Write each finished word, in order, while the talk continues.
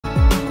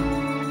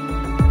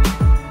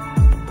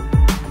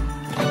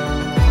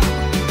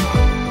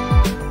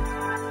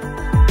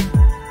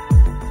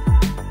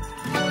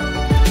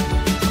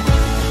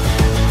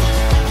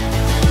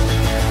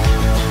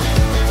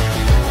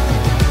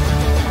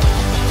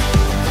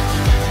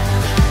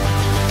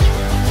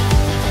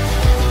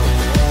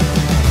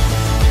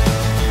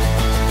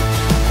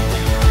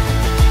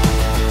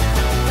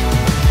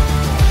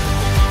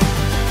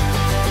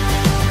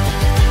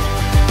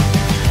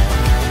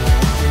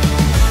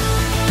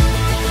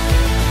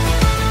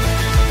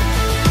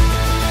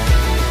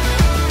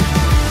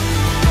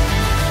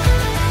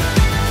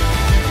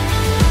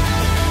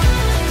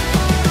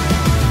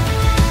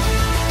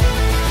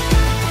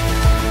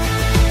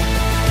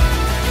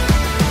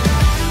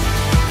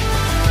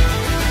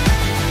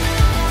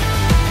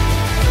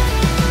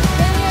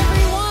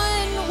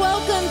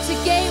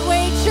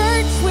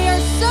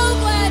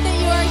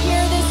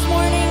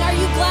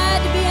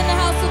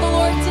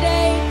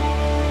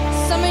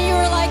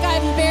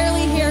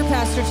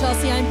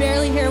Chelsea. I'm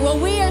barely here. Well,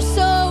 we are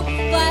so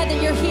glad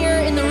that you're here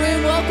in the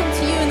room. Welcome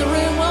to you in the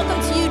room.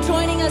 Welcome to you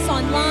joining us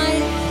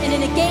online and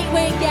in a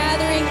Gateway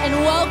gathering. And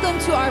welcome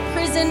to our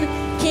prison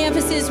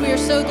campuses. We are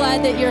so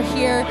glad that you're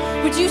here.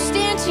 Would you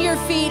stand to your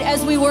feet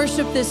as we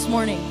worship this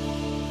morning?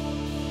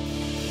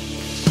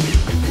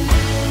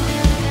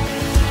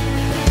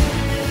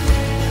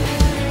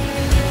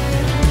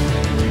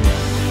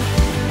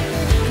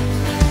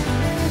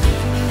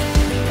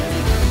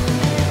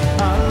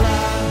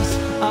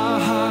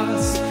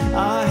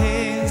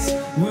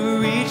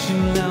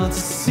 To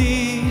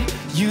see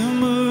you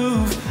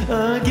move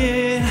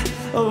again.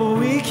 Oh,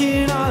 we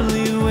can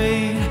hardly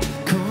wait.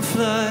 Come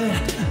flood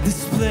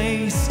this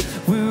place.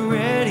 We're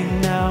ready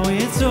now.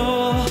 It's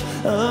all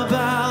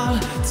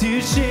about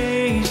to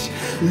change.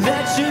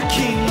 Let your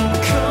kingdom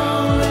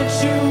come. Let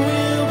your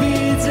will be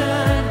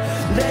done.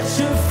 Let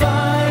your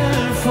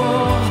fire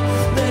fall.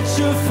 Let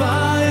your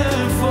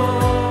fire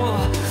fall.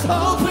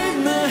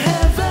 Open the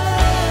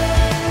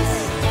heavens.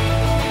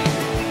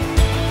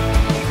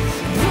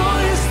 Pour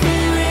your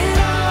spirit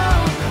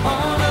out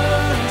on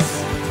us.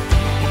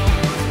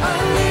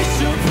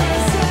 Unleash your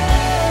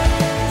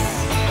presence.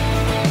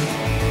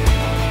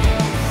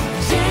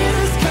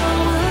 Jesus,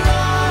 come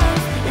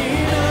alive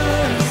in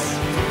us.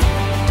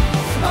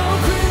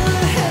 Open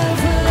the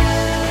heavens.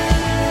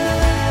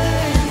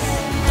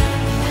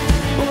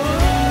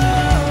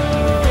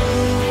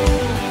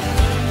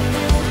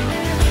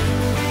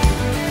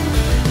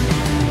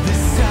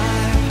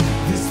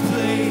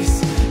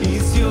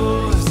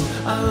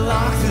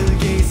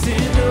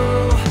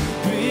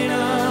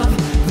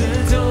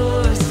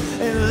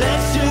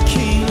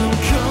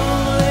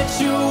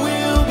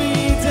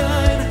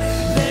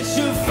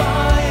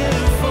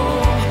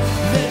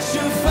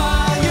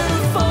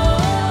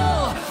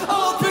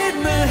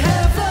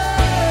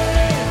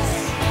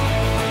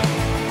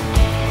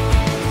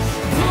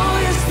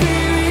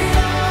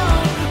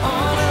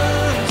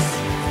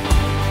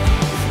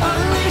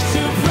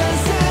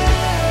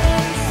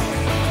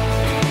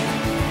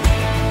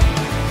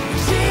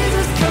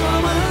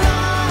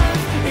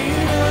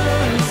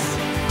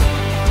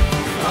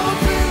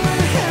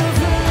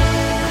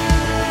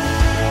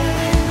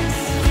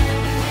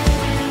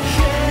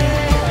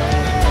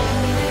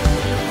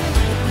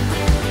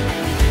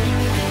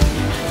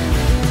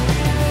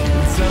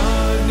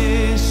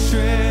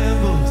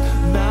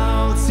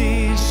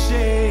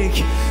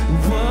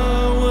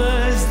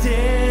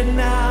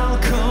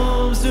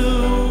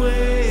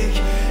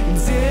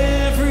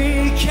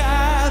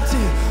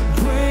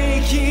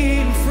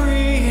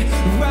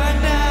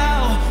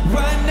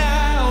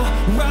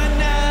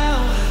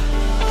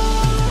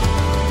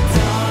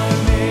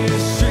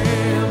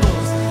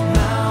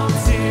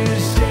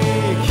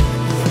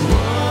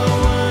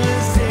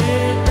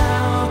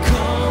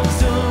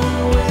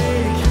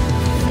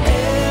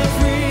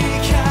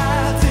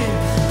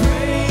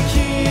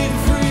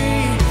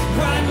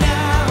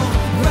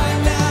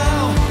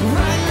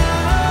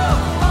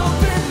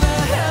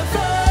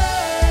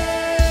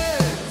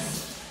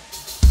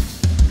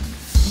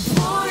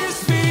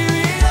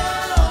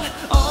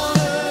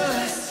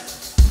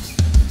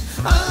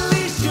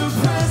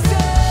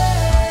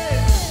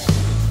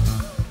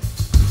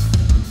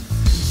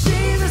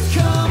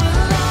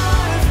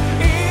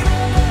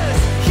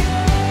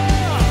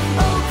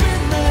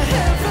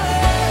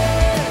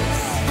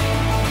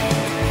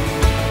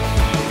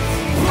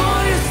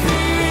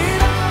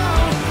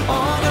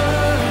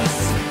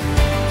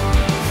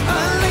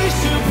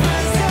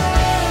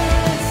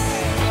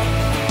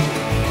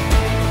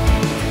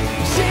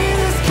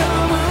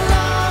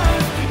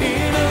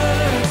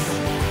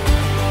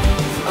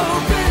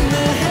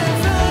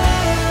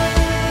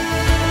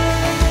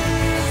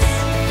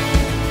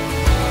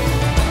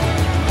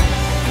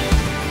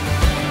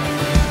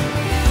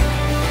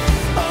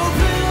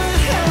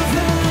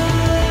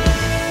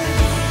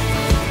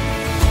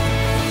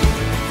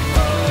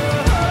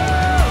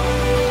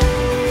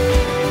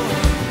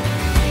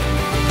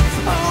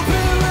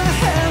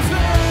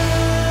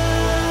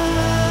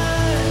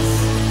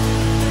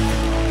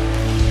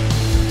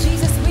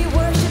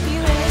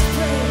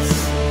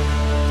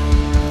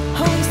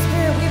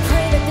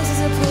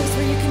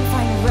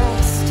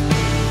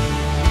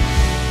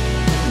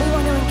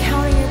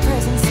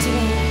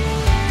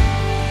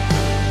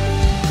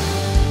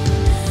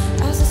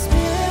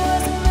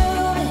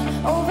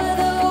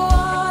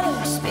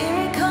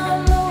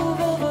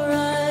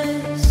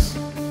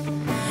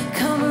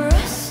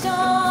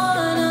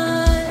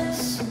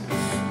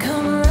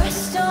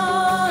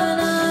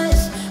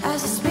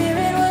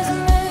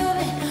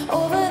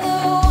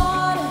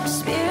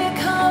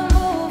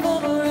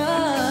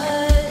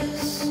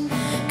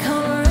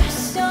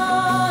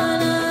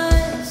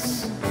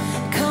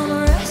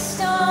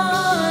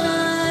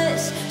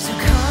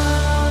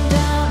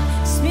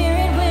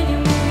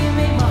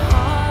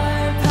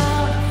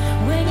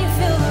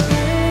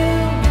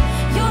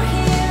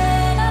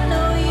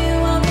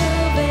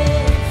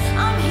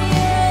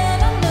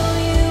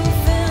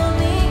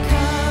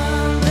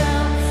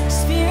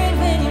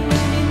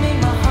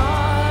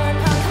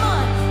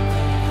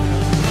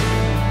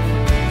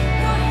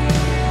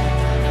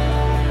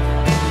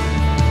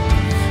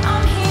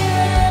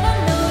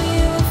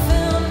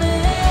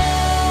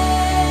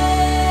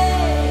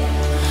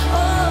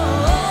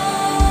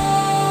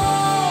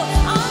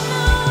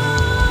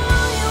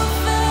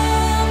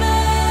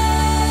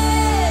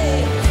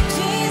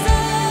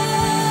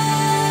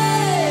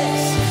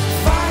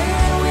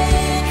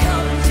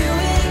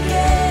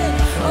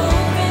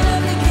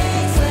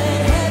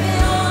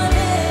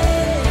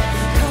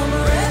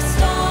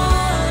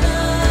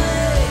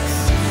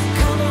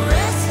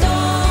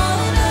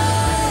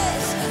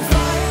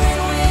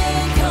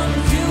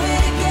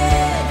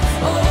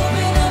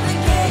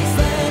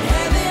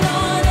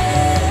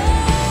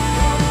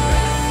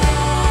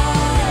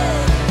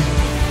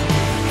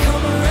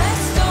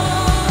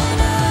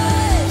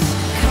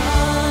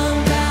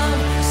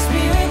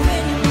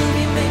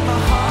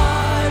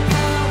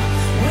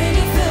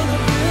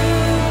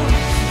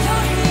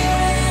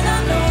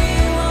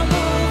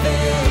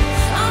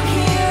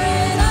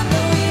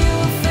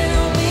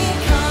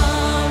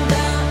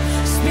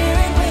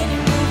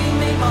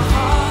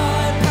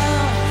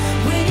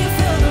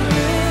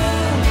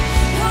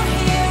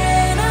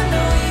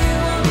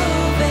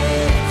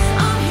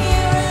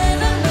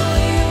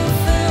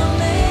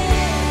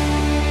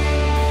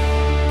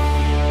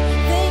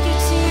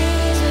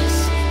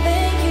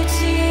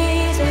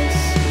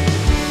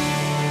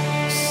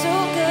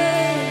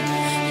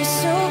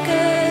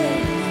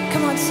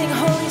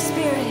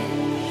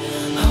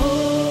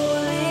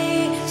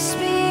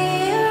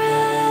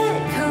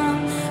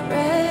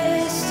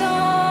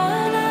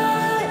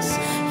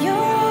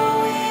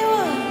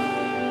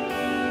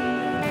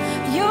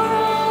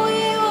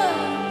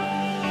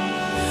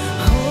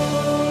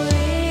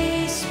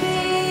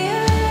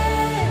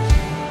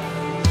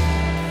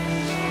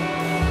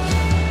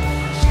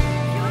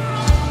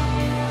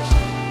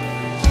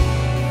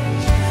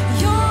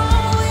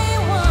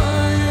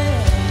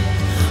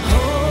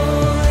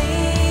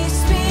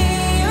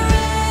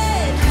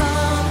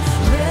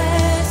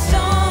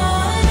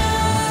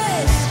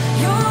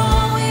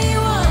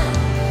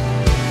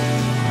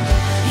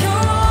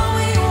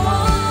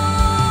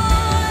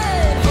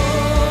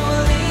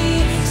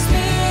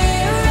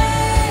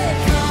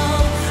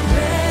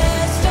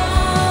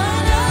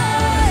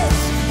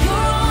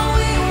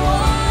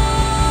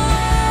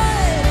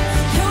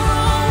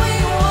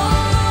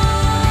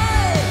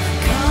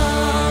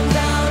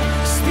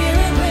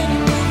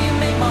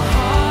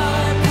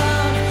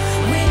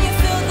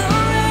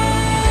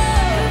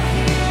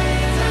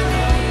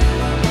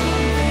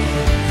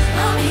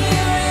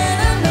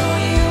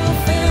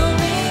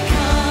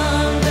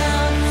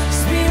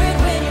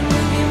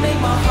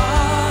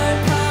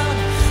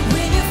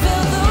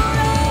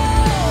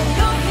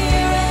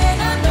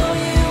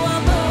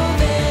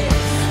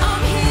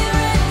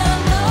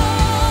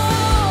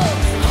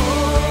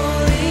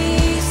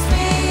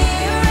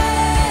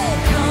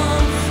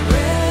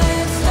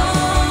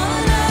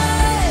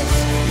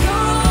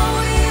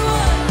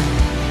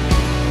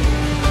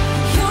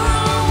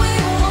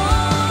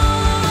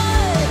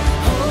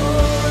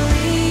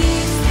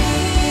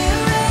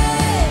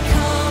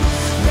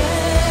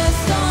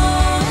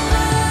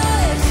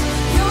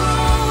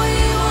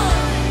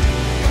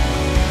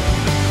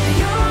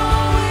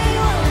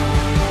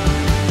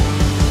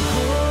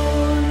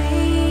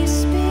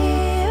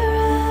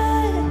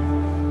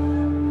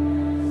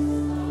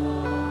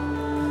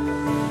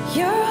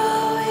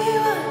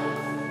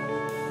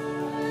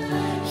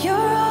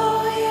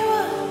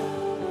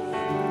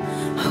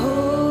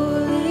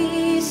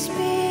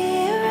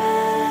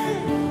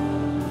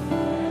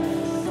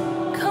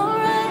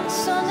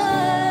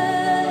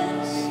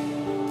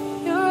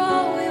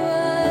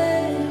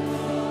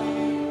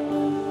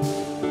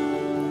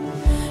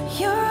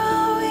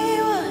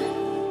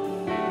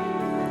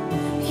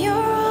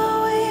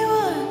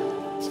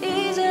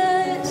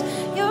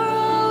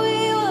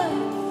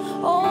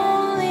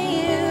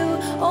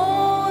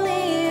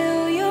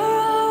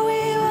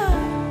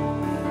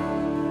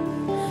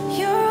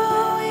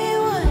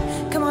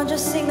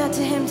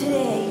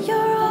 today.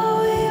 You're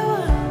all we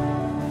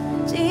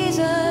want,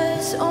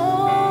 Jesus,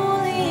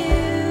 only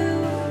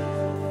you.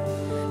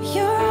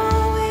 You're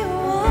all we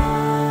want.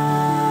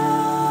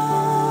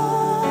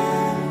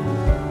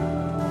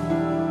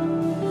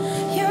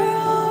 You're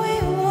all we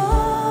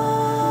want.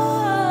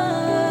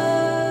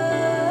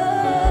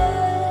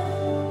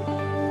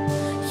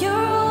 You're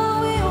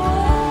all we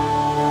want.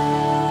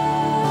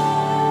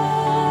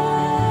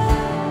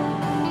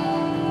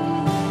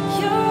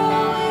 You're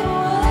all we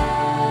want.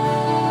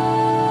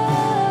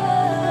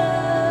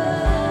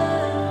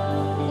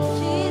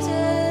 Jesus.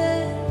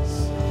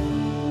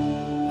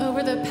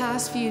 Over the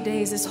past few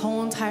days, this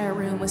whole entire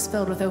room was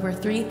filled with over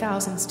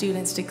 3,000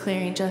 students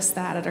declaring just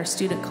that at our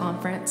student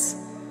conference.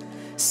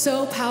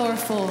 So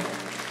powerful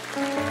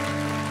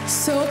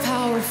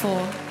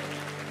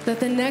that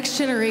the next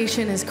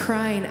generation is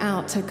crying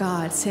out to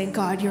God, saying,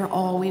 God, you're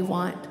all we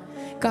want.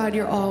 God,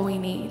 you're all we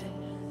need.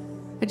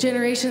 A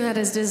generation that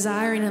is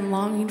desiring and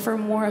longing for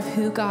more of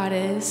who God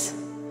is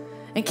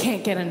and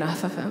can't get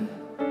enough of him.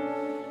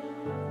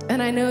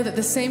 And I know that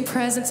the same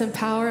presence and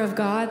power of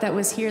God that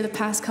was here the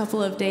past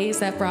couple of days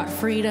that brought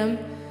freedom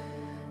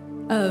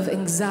of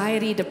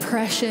anxiety,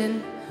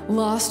 depression,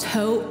 lost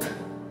hope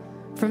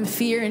from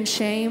fear and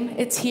shame,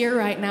 it's here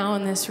right now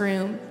in this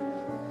room.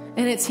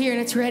 And it's here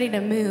and it's ready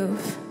to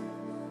move.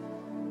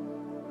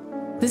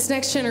 This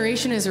next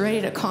generation is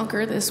ready to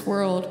conquer this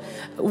world.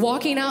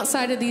 Walking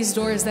outside of these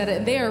doors,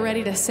 that they are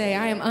ready to say,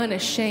 I am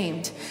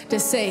unashamed to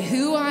say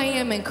who I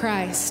am in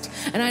Christ.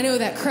 And I know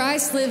that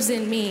Christ lives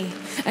in me.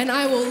 And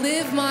I will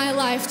live my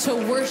life to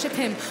worship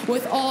him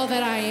with all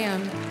that I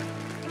am.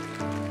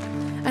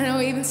 And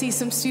I even see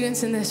some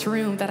students in this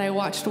room that I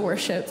watched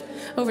worship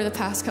over the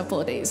past couple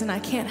of days. And I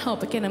can't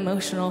help but get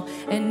emotional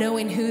in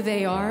knowing who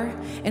they are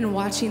and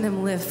watching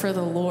them live for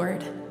the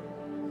Lord.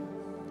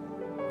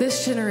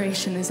 This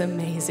generation is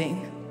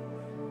amazing.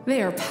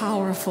 They are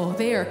powerful,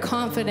 they are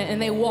confident,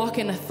 and they walk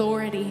in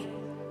authority.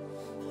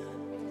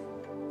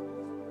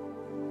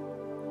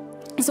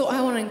 So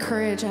I want to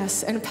encourage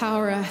us,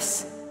 empower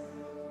us,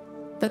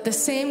 that the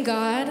same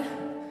God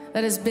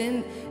that has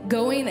been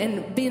going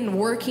and been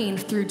working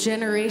through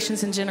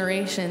generations and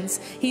generations,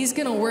 he's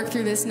going to work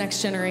through this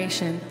next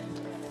generation.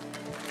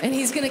 And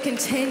he's going to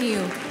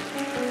continue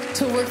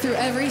to work through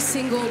every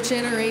single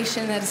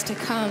generation that is to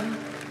come.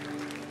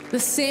 The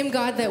same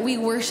God that we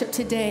worship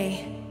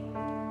today,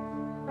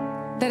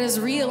 that is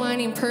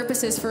realigning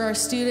purposes for our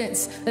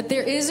students, that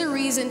there is a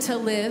reason to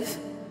live.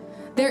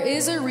 There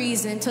is a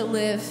reason to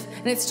live,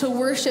 and it's to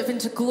worship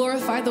and to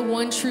glorify the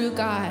one true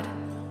God.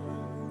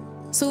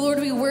 So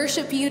Lord, we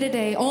worship you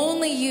today,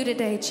 only you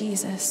today,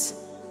 Jesus.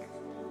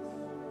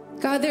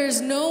 God, there is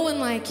no one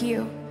like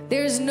you.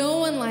 There is no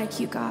one like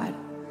you, God.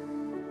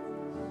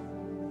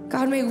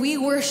 God, may we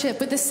worship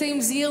with the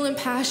same zeal and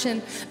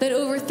passion that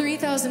over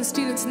 3,000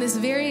 students in this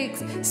very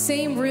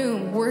same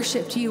room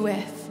worshiped you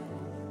with.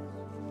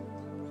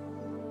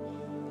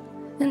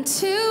 And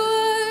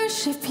to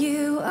worship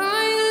you,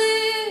 I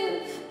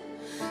live.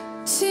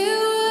 To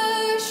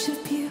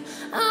worship you,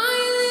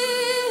 I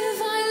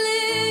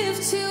live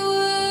to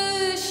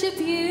worship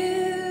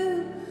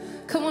you.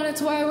 Come on,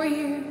 it's why we're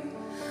here.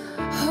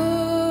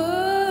 Oh,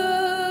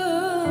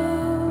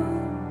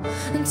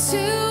 and to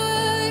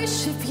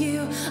worship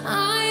you,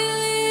 I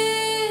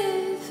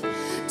live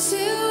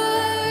to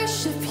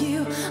worship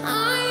you. I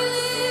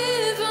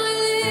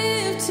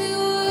live to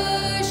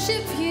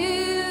worship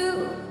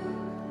you.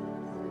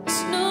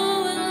 There's no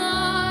one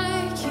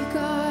like you,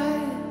 God.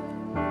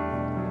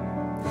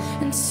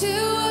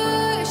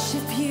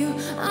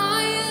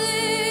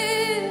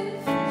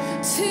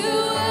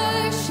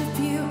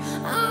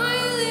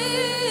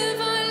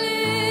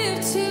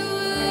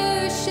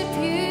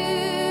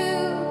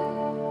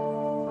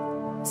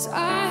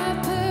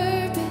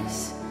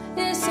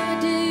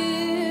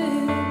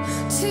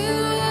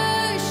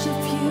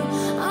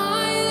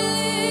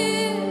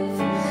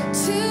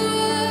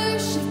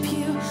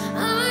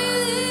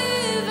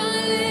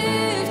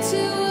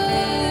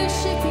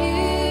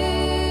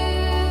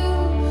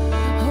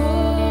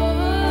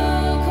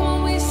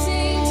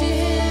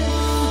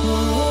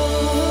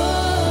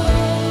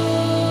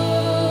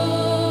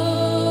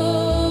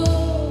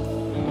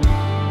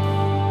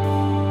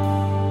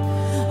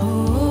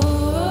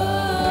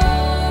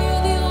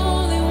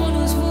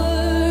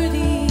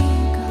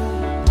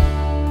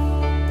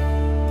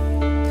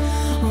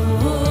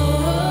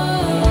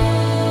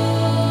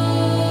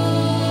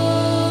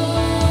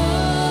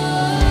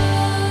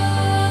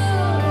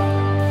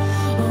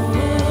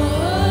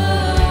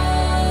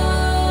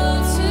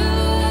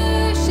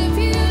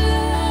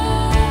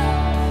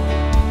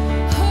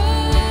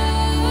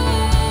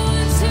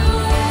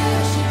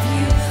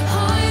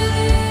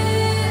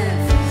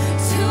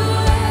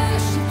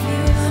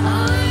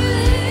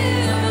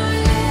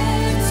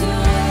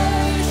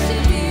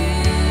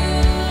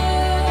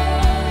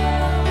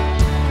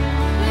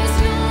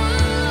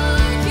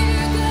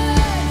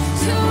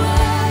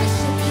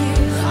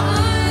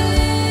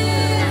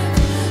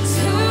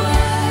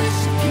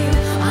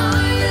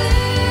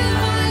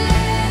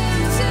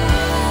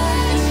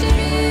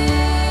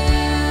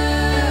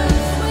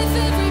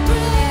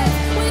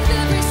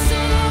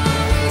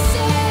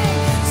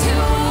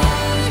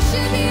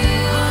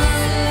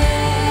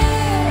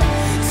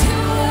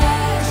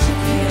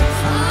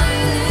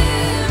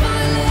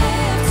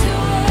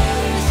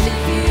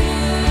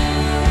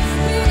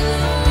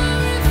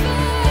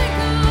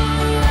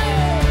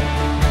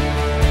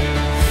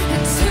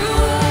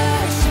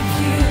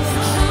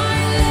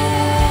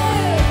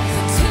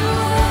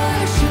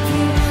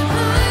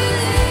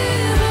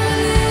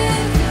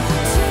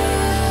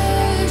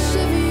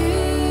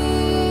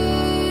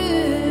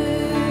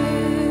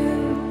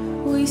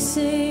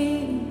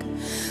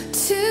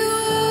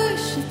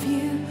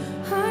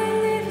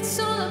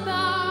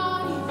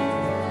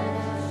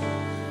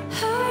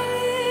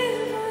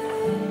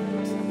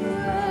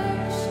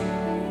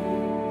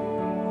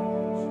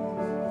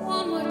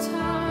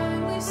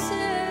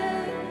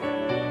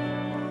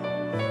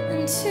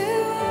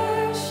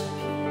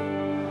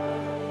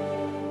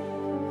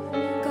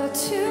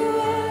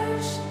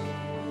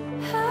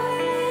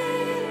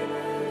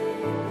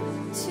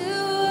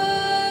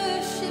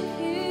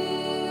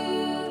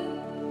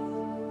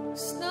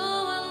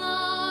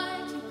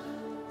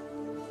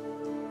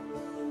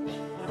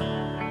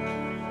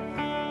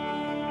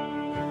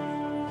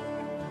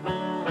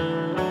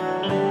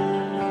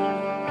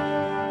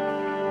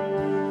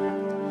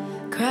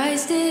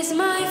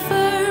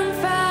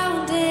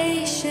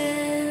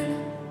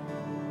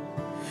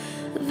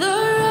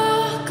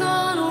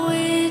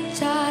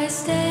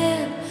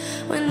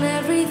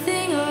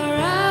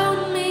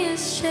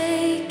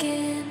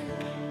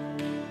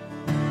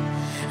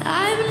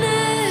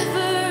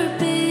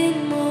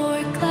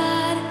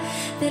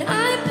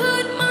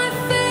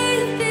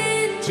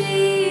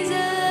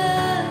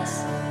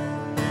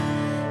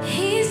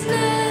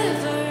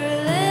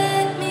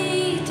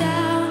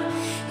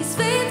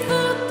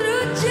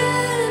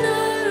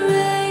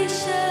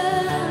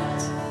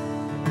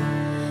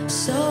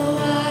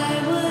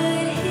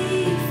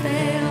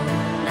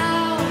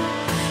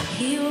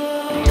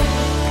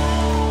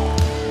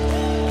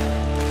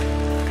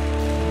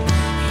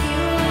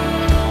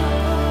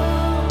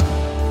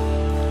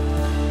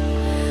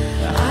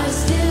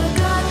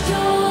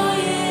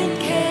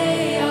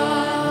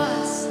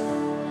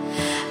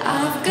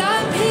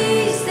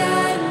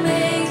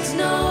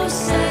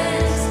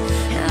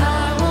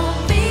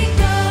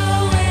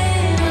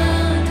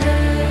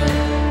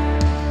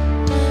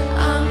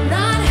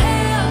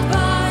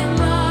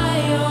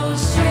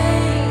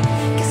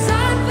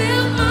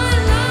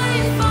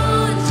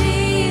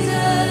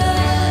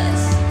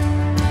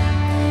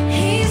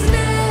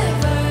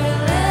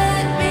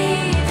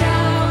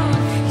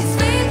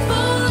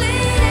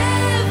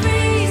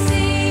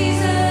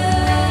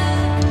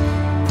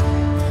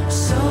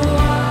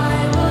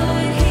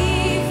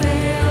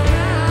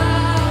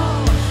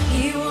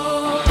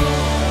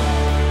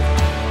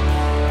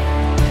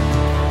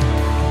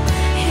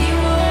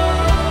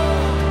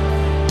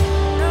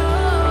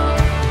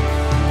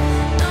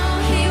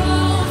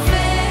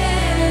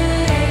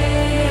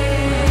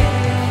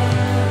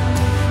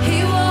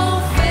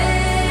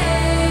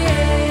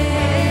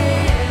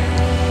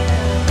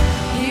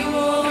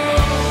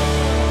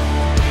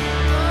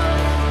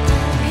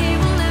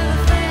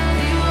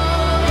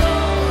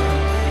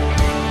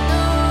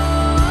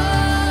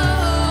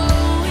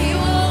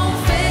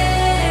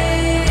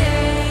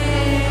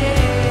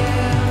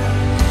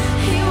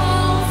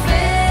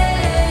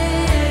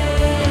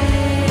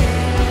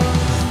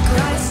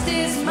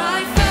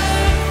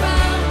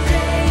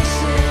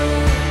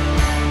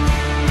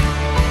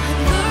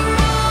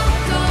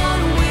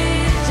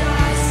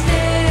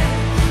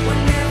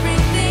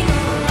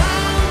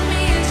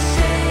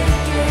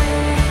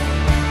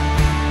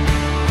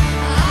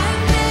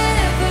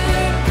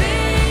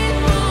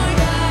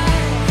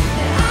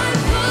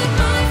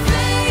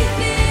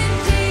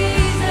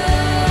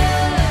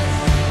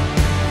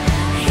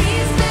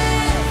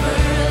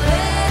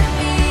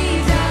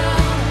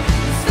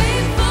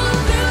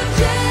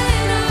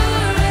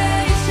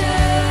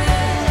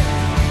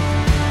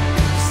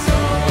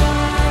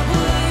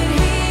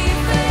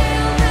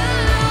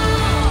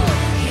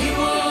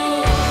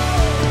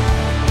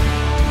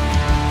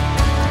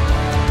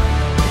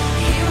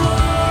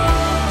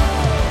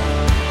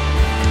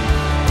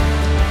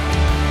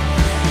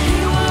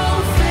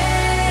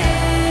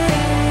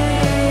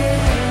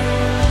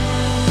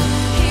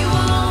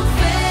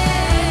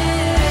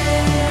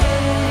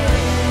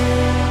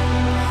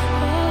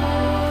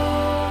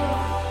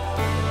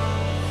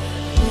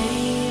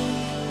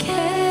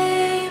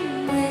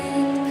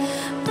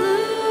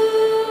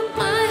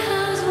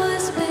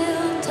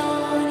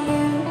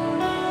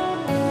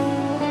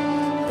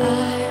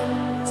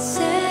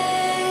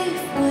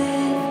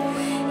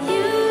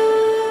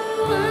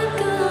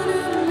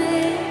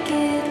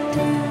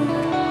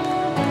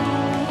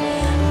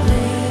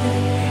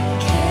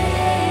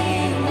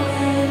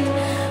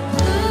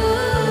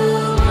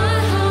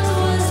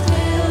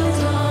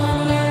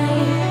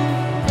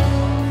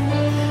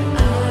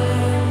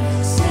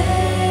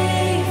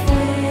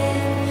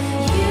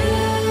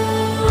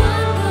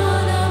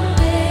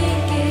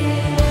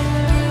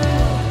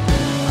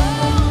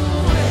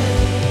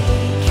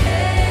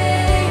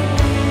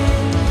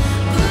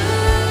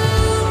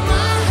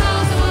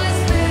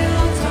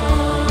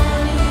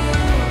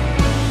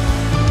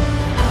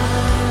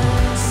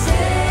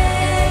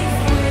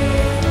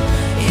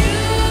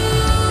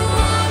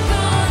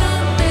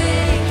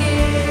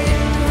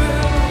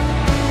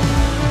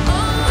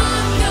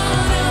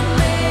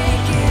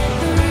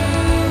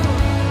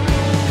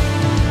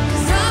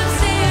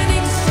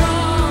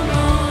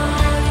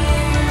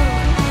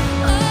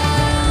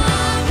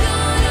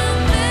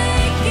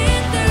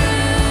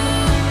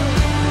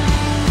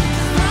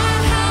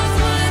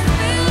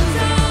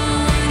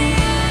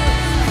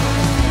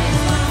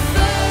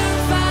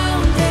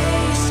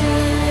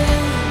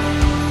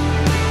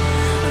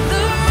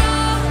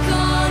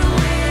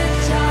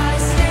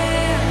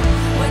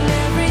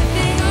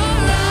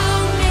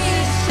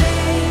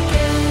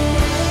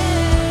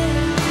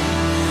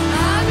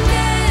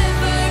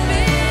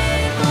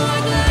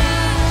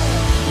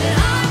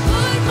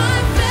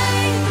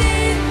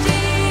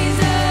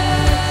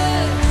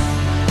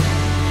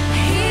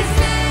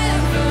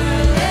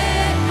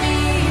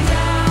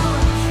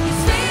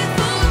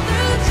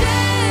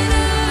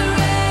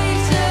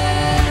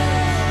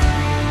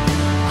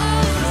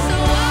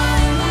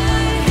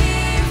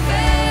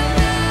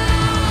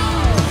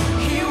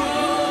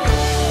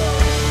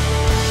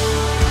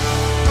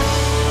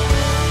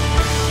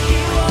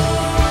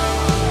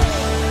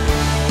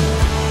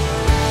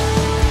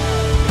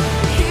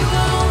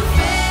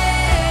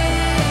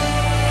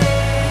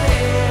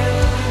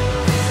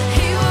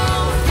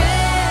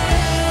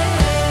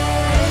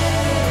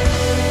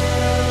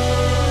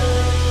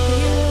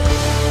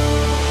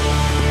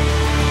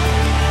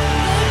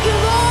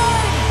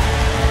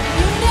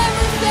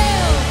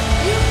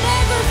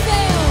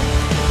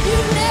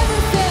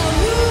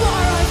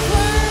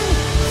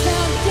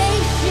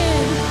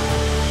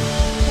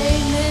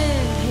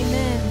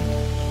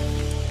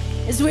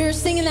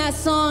 that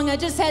song, I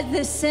just had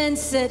this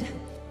sense that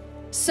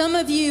some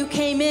of you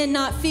came in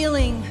not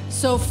feeling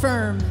so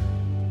firm,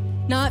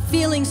 not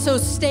feeling so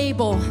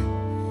stable,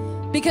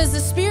 because the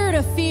spirit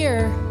of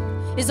fear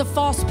is a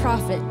false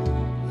prophet.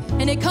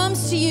 And it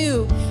comes to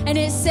you and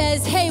it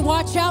says, hey,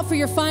 watch out for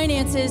your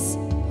finances.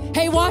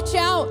 Hey, watch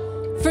out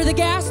for the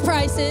gas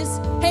prices.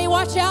 Hey,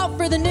 watch out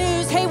for the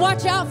news. Hey,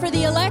 watch out for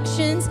the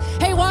elections.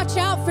 Hey, watch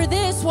out for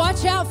this,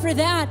 watch out for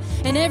that.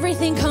 And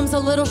everything comes a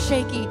little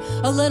shaky,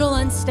 a little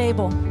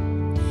unstable.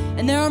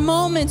 And there are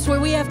moments where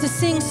we have to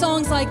sing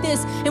songs like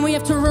this and we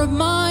have to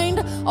remind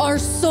our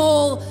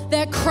soul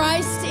that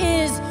Christ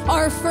is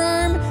our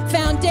firm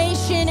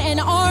foundation and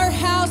our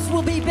house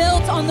will be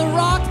built on the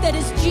rock that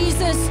is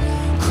Jesus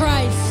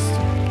Christ.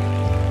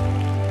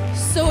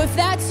 So if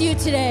that's you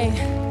today,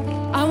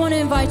 I want to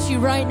invite you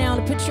right now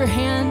to put your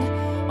hand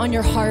on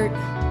your heart.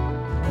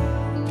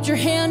 Put your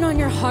hand on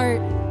your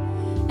heart.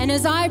 And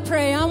as I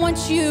pray, I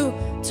want you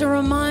to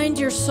remind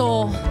your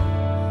soul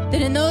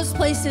that in those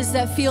places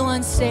that feel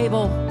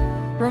unstable,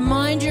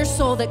 remind your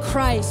soul that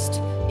Christ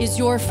is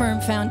your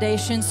firm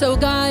foundation. So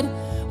God,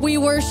 we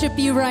worship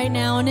you right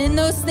now. And in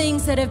those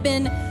things that have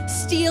been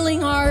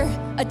stealing our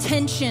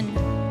attention,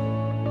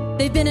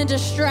 they've been a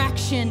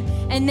distraction,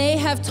 and they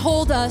have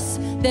told us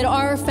that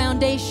our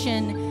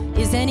foundation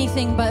is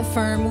anything but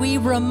firm. We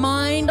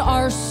remind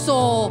our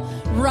soul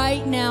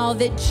right now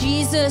that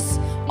Jesus,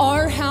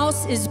 our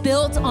house is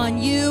built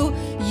on you.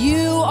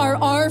 You are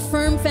our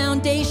firm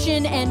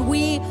foundation, and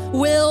we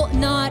will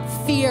not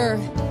fear.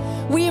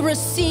 We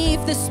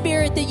receive the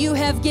Spirit that you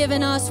have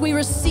given us. We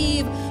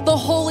receive the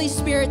Holy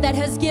Spirit that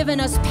has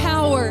given us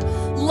power,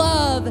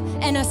 love,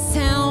 and a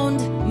sound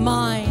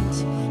mind.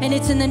 And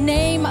it's in the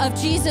name of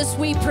Jesus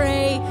we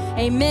pray.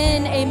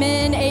 Amen,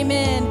 amen,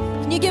 amen.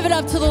 Can you give it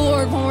up to the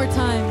Lord one more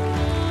time?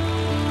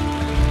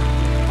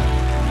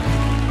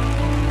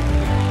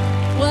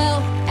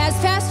 Well, as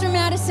Pastor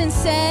Madison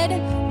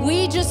said,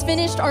 we just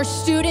finished our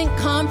student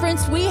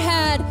conference. We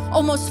had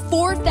almost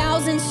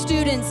 4,000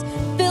 students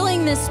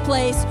filling this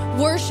place,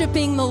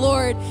 worshiping the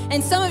Lord.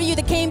 And some of you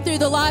that came through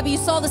the lobby, you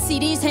saw the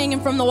CDs hanging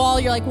from the wall.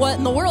 You're like, what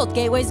in the world?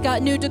 Gateway's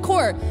got new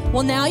decor.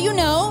 Well, now you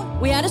know.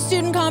 We had a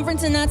student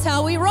conference, and that's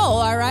how we roll,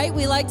 all right?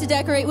 We like to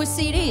decorate with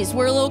CDs.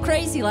 We're a little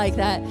crazy like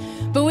that.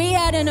 But we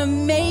had an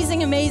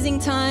amazing, amazing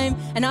time,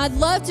 and I'd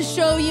love to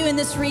show you in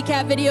this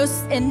recap video,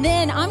 and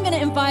then I'm gonna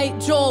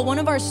invite Joel, one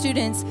of our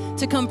students,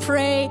 to come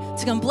pray,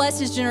 to come bless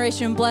his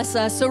generation and bless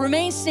us. So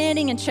remain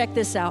standing and check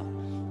this out.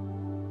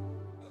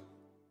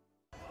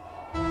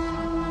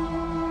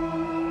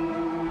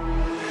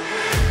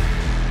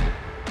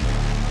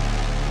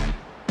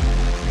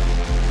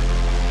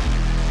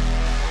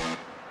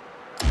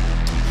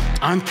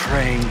 I'm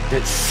praying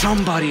that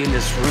somebody in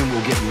this room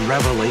will get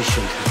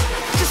revelation.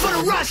 Just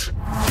want to rush.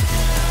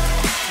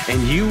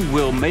 And you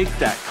will make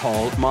that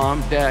call.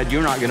 Mom, Dad,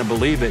 you're not going to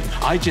believe it.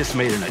 I just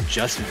made an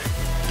adjustment.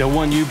 The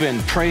one you've been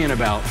praying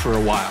about for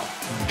a while.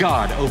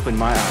 God opened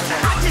my eyes.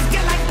 I just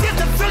get like this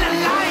to feel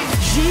alive.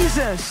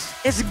 Jesus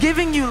is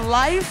giving you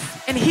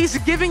life, and he's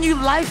giving you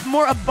life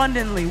more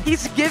abundantly.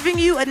 He's giving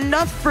you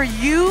enough for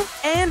you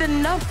and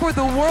enough for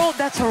the world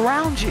that's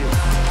around you.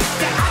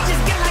 I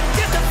just get like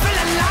this to feel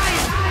alive.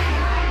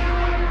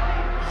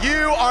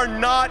 You are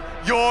not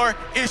your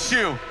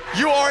issue.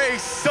 You are a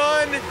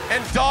son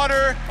and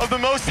daughter of the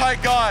Most High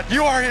God.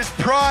 You are his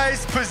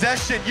prized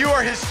possession. You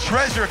are his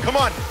treasure. Come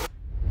on.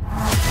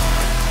 I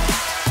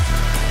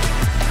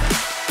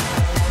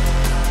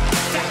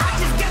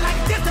just get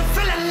like this to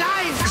feel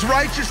alive. His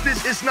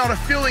righteousness is not a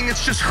feeling,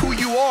 it's just who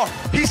you are.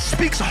 He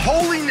speaks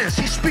holiness,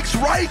 he speaks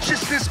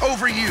righteousness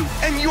over you.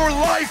 And your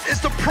life is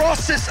the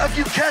process of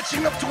you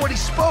catching up to what he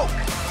spoke.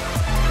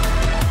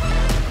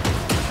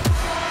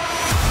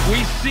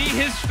 We see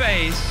his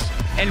face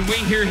and we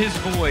hear his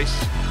voice,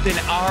 then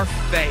our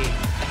faith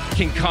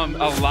can come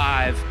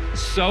alive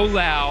so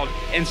loud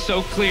and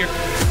so clear.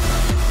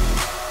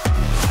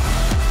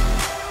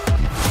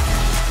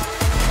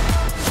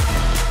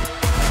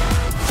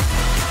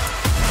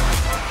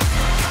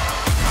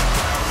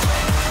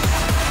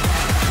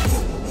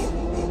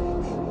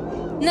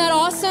 Isn't that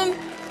awesome?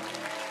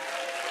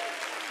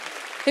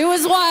 It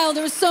was wild.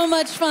 It was so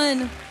much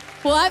fun.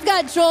 Well, I've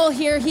got Joel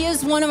here. He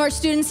is one of our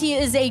students. He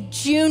is a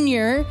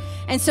junior.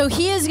 And so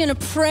he is going to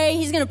pray.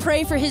 He's going to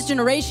pray for his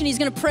generation. He's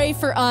going to pray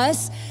for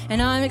us.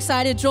 And I'm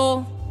excited.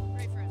 Joel.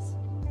 Pray for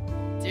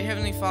us. Dear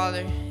Heavenly Father,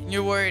 in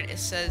your word, it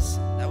says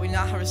that we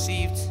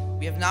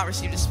have not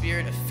received a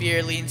spirit of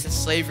fear leading to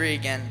slavery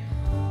again.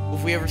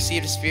 But we have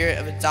received a spirit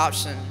of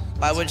adoption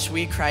by which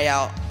we cry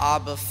out,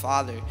 Abba,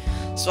 Father.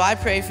 So I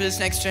pray for this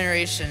next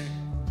generation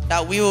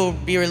that we will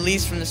be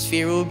released from this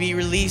fear. We will be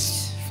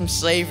released from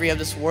slavery of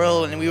this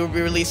world, and we will be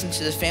released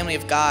into the family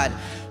of God.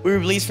 We will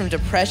be released from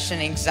depression,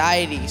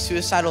 anxiety,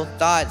 suicidal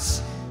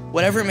thoughts,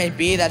 whatever it may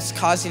be that's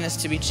causing us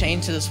to be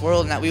chained to this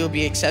world, and that we will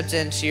be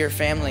accepted into your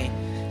family.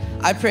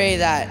 I pray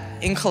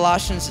that in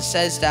Colossians it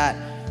says that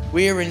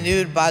we are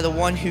renewed by the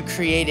one who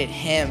created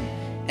him,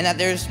 and that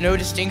there is no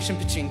distinction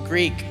between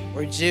Greek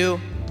or Jew,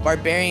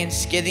 barbarian,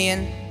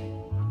 Scythian,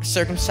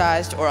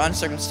 circumcised or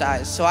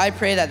uncircumcised. So I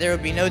pray that there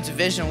would be no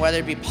division, whether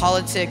it be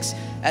politics,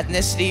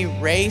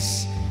 ethnicity,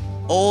 race,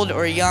 old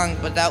or young,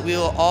 but that we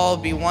will all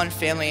be one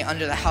family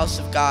under the house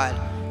of God,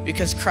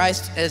 because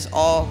Christ is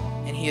all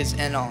and he is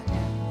in all.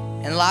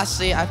 And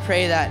lastly, I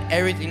pray that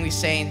everything we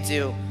say and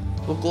do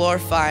will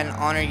glorify and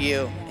honor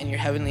you in your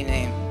heavenly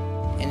name.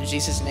 In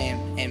Jesus' name,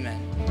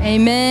 amen.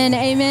 Amen,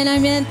 amen,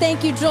 amen.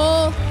 Thank you,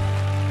 Joel.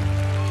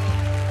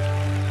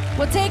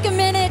 Well, take a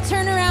minute,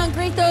 turn around,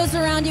 greet those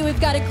around you. We've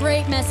got a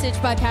great message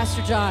by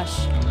Pastor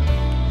Josh.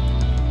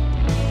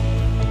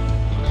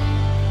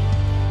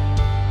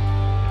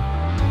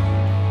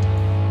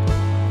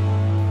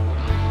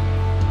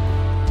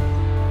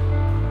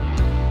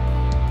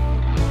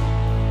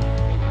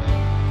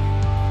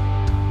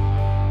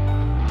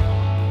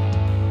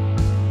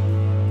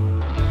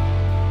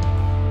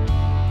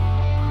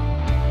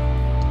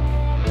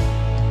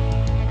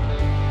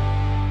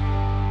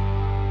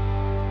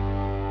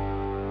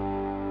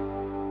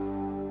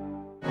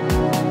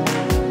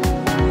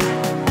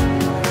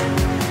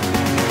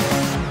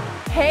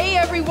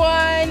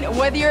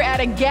 Whether you're at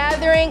a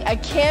gathering, a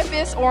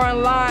campus, or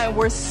online,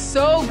 we're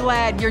so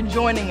glad you're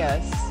joining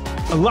us.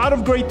 A lot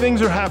of great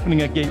things are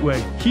happening at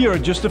Gateway. Here are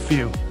just a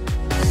few.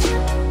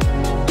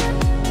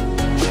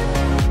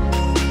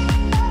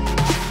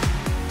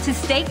 To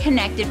stay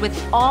connected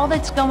with all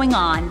that's going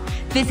on,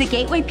 visit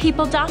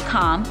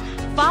gatewaypeople.com,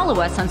 follow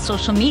us on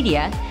social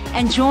media,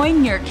 and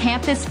join your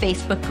campus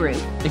Facebook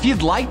group. If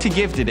you'd like to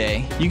give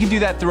today, you can do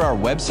that through our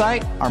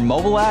website, our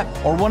mobile app,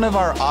 or one of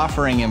our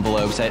offering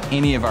envelopes at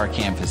any of our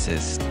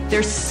campuses.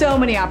 There's so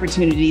many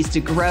opportunities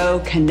to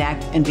grow,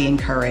 connect, and be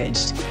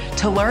encouraged.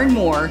 To learn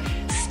more,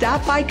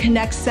 stop by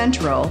Connect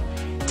Central,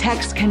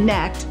 text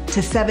CONNECT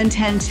to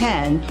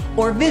 71010,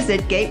 or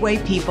visit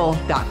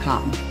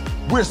gatewaypeople.com.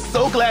 We're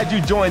so glad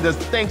you joined us.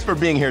 Thanks for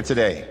being here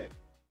today.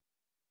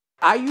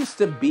 I used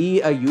to be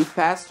a youth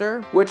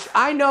pastor, which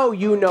I know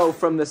you know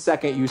from the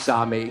second you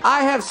saw me.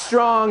 I have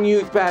strong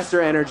youth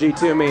pastor energy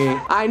to me.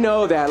 I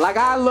know that. Like,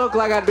 I look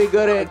like I'd be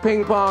good at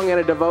ping pong and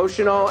a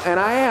devotional, and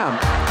I am.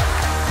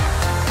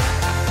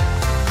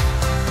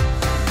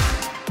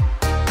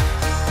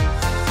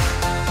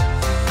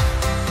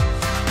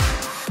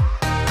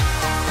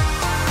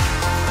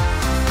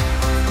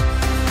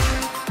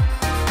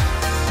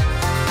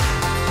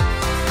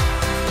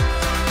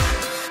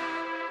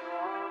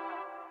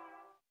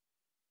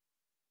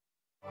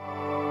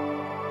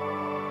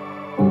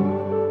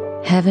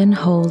 Heaven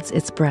holds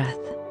its breath,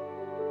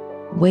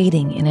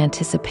 waiting in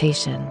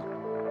anticipation,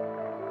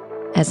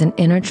 as an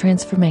inner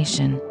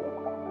transformation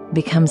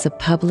becomes a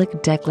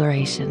public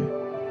declaration.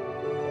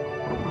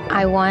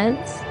 I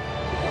once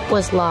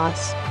was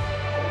lost,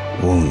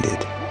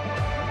 wounded,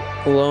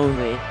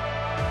 lonely,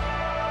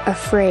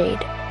 afraid.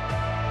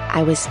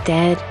 I was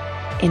dead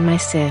in my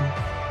sin.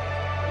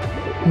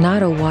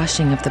 Not a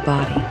washing of the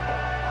body,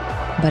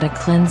 but a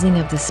cleansing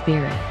of the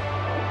spirit,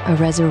 a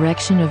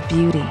resurrection of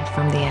beauty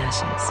from the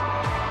ashes.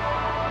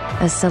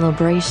 A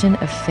celebration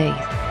of faith.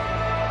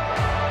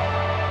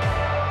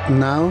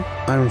 Now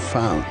I'm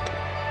found.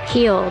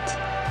 Healed.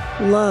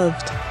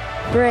 Loved.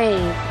 Brave.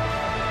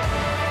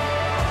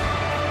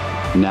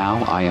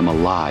 Now I am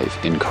alive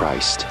in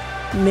Christ.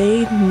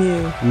 Made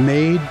new.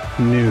 Made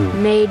new.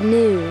 Made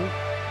new.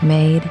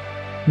 Made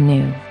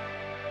new.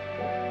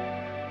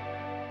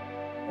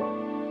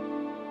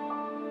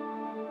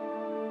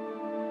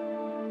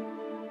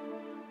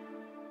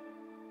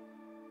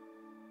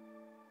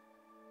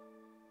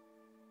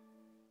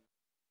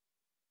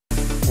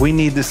 We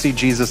need to see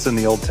Jesus in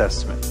the Old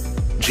Testament.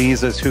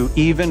 Jesus who,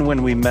 even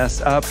when we mess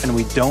up and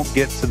we don't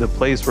get to the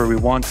place where we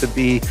want to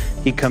be,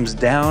 he comes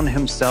down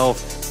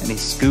himself and he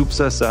scoops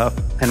us up,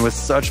 and with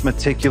such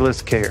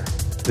meticulous care.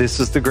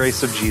 This is the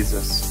grace of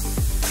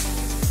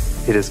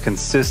Jesus. It is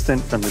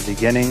consistent from the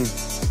beginning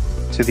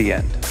to the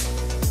end.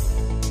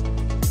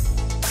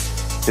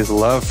 His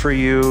love for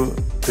you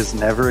is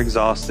never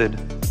exhausted.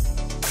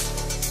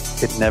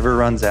 It never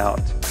runs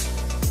out,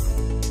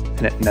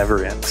 and it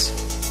never ends.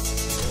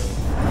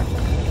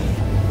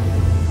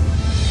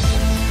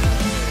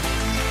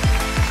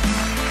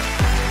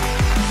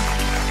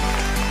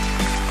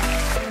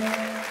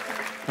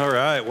 All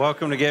right,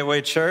 welcome to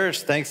Gateway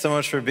Church. Thanks so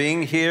much for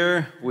being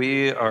here.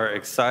 We are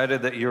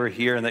excited that you're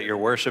here and that you're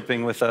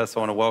worshiping with us.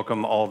 I want to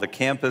welcome all the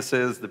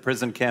campuses, the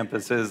prison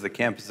campuses, the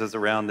campuses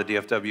around the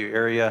DFW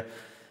area,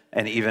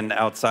 and even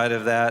outside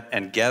of that,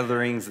 and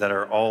gatherings that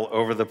are all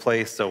over the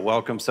place. So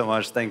welcome so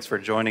much. Thanks for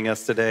joining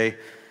us today.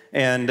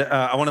 And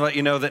I want to let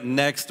you know that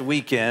next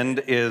weekend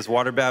is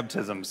water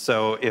baptism.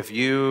 So if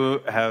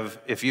you've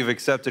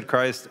accepted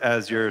Christ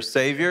as your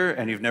Savior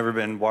and you've never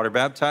been water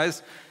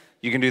baptized,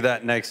 you can do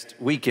that next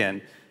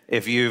weekend.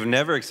 If you've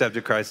never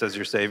accepted Christ as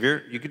your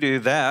Savior, you could do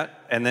that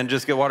and then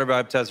just get water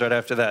baptized right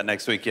after that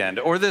next weekend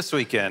or this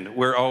weekend.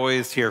 We're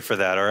always here for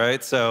that, all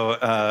right?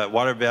 So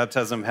water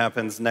baptism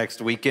happens next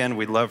weekend.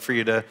 We'd love for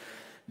you to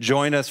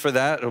join us for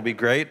that. It'll be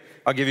great.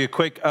 I'll give you a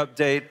quick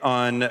update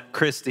on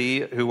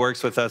Christy, who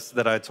works with us,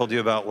 that I told you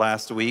about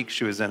last week.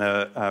 She was in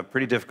a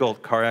pretty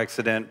difficult car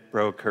accident,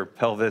 broke her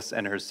pelvis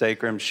and her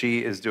sacrum.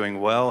 She is doing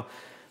well.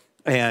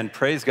 And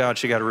praise God,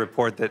 she got a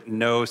report that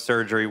no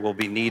surgery will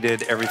be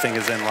needed. Everything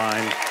is in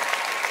line.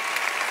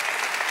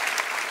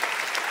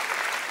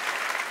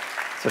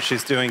 So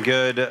she's doing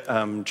good,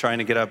 trying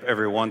to get up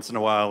every once in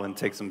a while and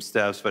take some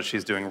steps, but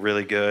she's doing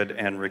really good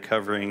and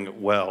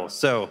recovering well.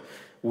 So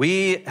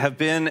we have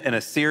been in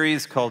a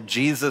series called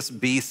Jesus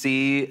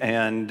BC,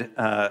 and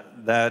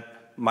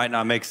that might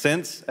not make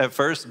sense at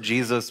first,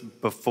 Jesus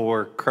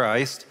before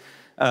Christ.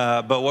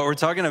 But what we're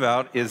talking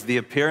about is the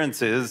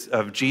appearances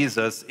of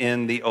Jesus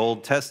in the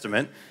Old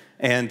Testament.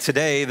 And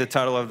today, the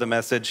title of the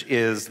message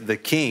is The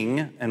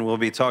King, and we'll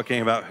be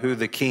talking about who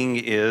the King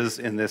is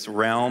in this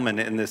realm and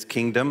in this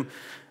kingdom.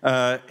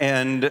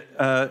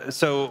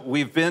 So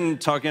we've been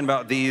talking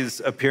about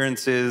these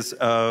appearances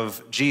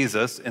of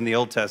Jesus in the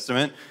Old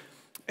Testament.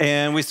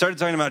 And we started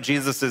talking about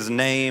Jesus'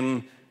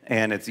 name,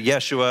 and it's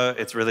Yeshua.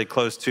 It's really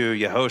close to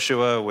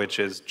Yehoshua, which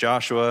is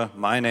Joshua.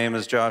 My name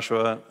is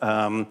Joshua.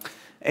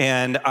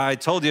 And I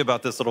told you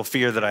about this little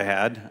fear that I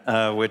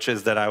had, which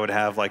is that I would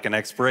have like an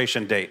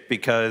expiration date,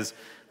 because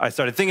I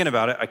started thinking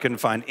about it. I couldn't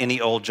find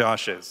any old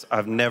Joshes.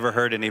 I've never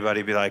heard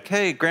anybody be like,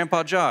 hey,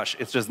 Grandpa Josh.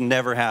 It's just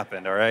never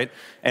happened, all right?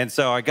 And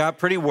so I got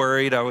pretty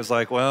worried. I was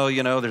like, well,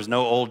 you know, there's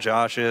no old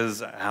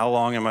Joshes. How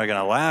long am I going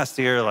to last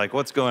here? Like,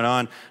 what's going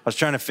on? I was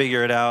trying to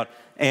figure it out.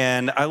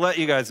 And I let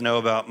you guys know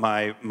about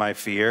my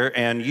fear,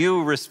 and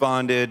you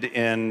responded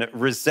in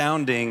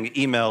resounding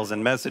emails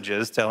and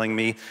messages telling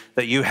me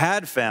that you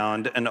had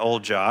found an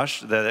old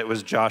Josh, that it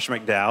was Josh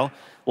McDowell.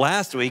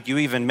 Last week, you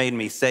even made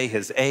me say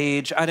his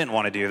age. I didn't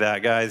want to do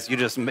that, guys.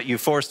 You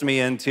forced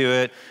me into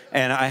it,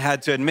 and I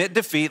had to admit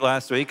defeat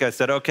last week. I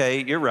said,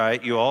 okay, you're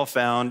right. You all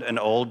found an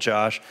old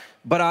Josh,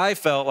 but I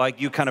felt like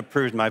you kind of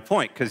proved my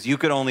point, because you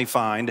could only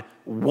find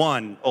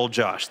one old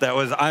Josh.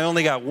 I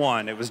only got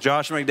one. It was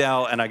Josh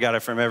McDowell, and I got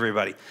it from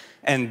everybody.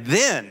 And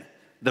then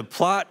the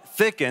plot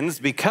thickens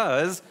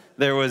because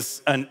there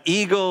was an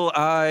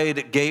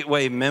eagle-eyed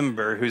Gateway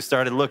member who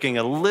started looking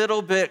a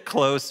little bit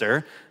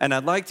closer. And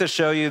I'd like to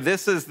show you,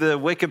 this is the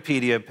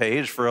Wikipedia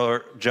page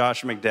for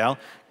Josh McDowell.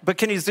 But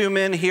can you zoom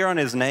in here on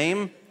his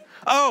name?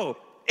 Oh,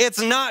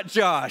 it's not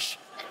Josh.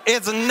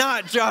 It's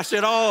not Josh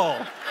at all.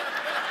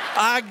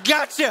 I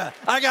gotcha.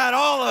 I got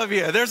all of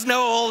you. There's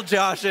no old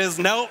Joshes.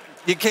 Nope,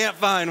 you can't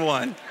find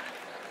one.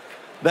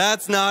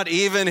 That's not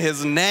even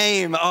his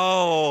name.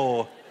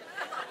 Oh.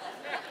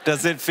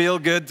 Does it feel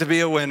good to be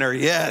a winner?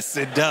 Yes,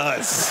 it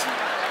does.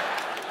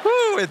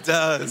 Woo, it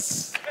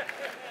does.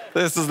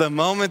 This is the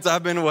moment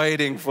I've been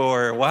waiting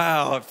for.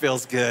 Wow, it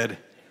feels good.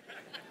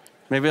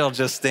 Maybe I'll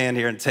just stand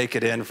here and take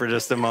it in for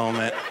just a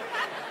moment.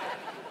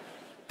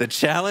 The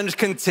challenge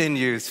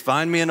continues.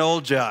 Find me an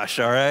old Josh,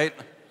 all right?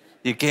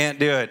 You can't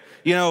do it.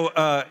 You know,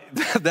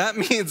 that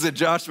means that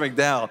Josh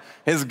McDowell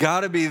has got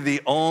to be the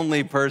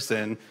only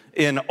person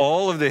in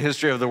all of the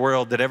history of the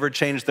world that ever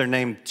changed their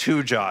name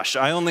to Josh.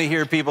 I only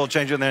hear people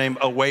changing their name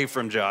away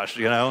from Josh,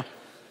 you know?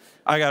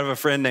 I got a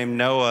friend named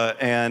Noah,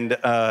 and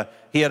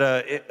he had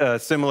a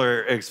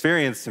similar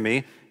experience to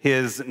me.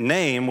 His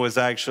name was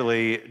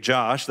actually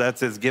Josh.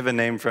 That's his given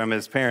name from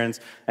his parents.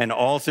 And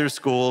all through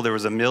school, there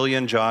was a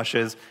million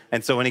Joshes.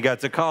 And so when he got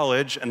to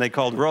college and they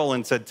called roll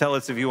and said, tell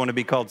us if you want to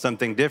be called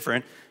something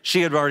different, she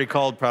had already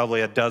called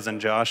probably a dozen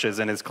Joshes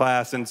in his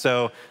class. And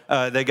so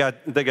they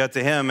got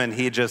to him, and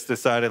he just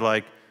decided,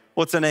 like,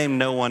 what's a name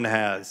no one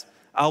has?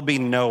 I'll be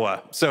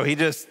Noah. So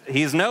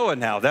he's Noah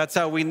now. That's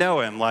how we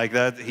know him. Like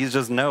that, he's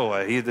just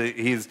Noah.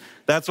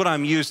 That's what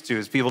I'm used to,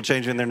 is people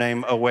changing their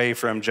name away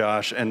from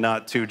Josh and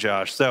not to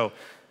Josh. So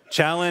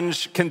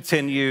challenge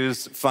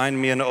continues.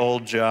 Find me an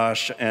old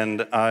Josh,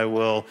 and I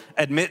will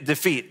admit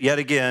defeat yet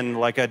again,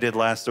 like I did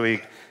last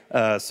week,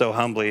 so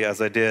humbly as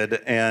I did.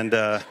 And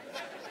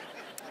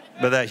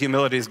but that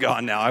humility's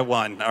gone now. I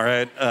won. All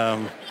right.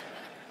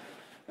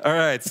 All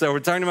right, so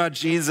we're talking about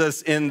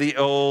Jesus in the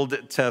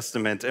Old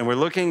Testament, and we're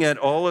looking at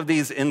all of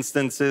these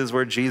instances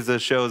where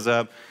Jesus shows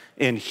up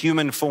in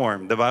human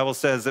form. The Bible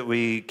says that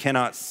we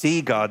cannot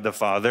see God the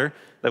Father,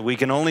 that we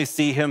can only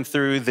see him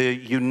through the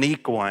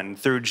unique one,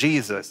 through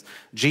Jesus.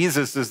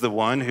 Jesus is the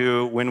one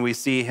who, when we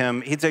see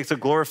him, he takes a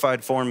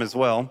glorified form as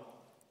well.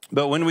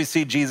 But when we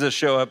see Jesus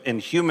show up in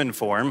human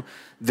form,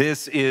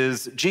 this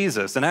is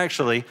Jesus. And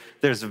actually,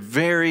 there's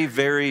very,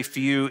 very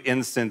few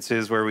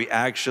instances where we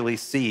actually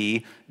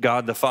see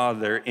God the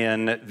Father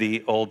in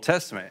the Old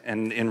Testament.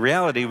 And in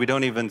reality, we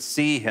don't even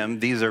see him.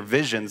 These are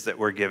visions that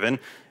we're given.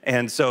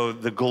 And so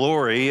the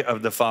glory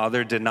of the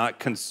Father did not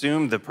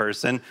consume the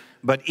person.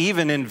 But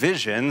even in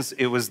visions,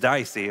 it was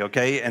dicey,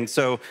 okay? And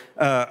so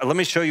let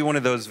me show you one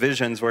of those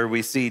visions where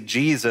we see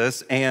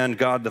Jesus and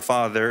God the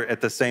Father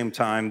at the same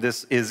time.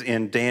 This is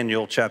in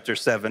Daniel chapter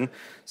 7,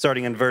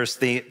 starting in verse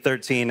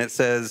 13. It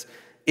says,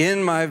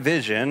 "In my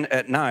vision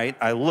at night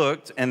I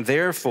looked, and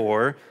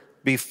therefore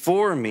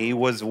before me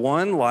was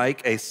one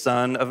like a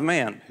son of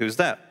man." Who's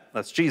that?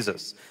 That's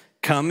Jesus.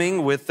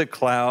 "Coming with the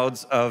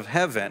clouds of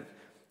heaven.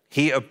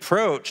 he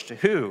approached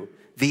who?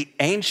 The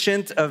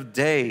Ancient of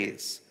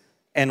Days,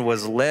 and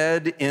was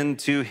led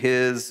into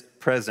his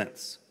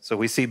presence. So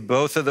we see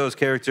both of those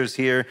characters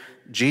here,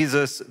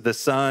 Jesus, the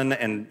Son,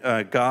 and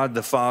God,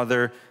 the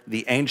Father,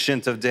 the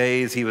Ancient of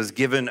Days. He was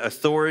given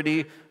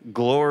authority,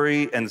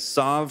 glory, and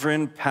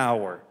sovereign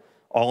power.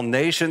 All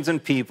nations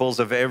and peoples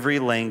of every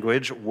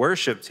language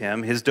worshiped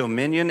him. His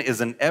dominion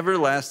is an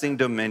everlasting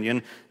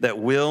dominion that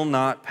will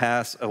not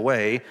pass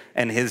away,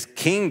 and his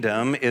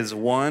kingdom is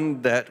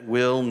one that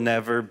will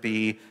never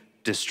be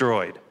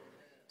destroyed.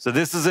 So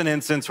this is an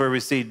instance where we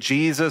see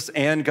Jesus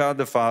and God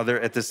the Father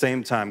at the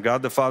same time.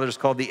 God the Father is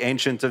called the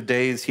Ancient of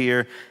Days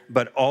here,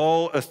 but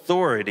all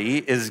authority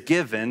is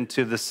given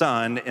to the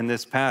Son in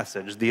this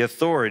passage. The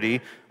authority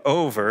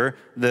over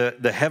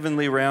the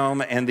heavenly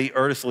realm and the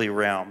earthly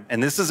realm.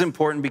 And this is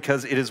important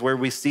because it is where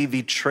we see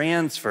the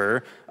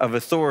transfer of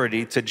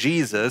authority to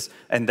Jesus,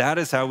 and that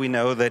is how we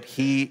know that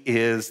he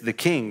is the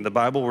king. The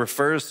Bible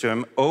refers to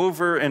him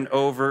over and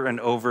over and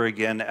over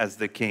again as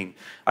the king.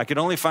 I could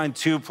only find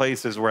two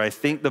places where I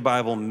think the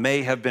Bible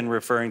may have been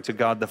referring to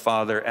God the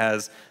Father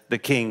as the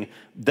king.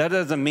 That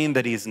doesn't mean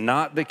that he's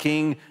not the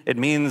king. It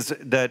means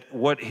that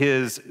what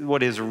his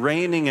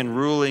reigning and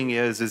ruling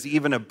is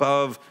even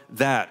above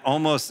that,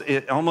 almost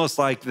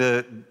like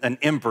an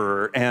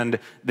emperor. And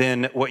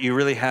then what you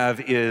really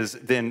have is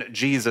then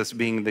Jesus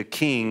being the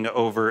king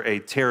over a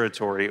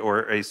territory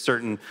or a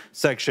certain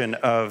section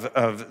of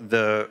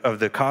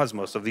the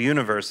cosmos, of the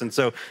universe. And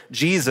so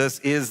Jesus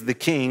is the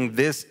king.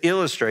 This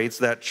illustrates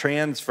that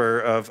transfer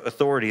of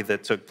authority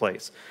that took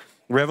place.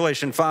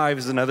 Revelation 5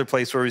 is another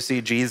place where we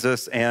see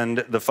Jesus and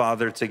the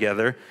Father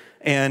together.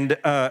 And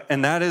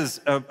that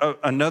is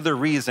another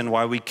reason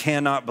why we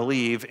cannot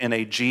believe in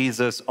a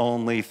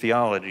Jesus-only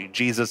theology.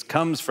 Jesus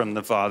comes from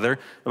the Father.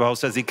 The Bible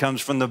says he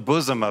comes from the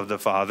bosom of the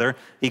Father.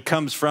 He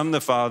comes from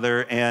the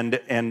Father and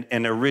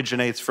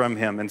originates from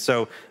him. And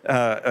so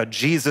a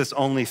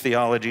Jesus-only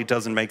theology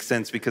doesn't make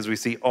sense because we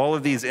see all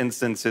of these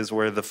instances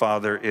where the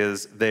Father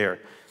is there.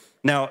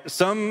 Now,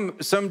 some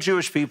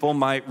Jewish people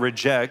might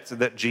reject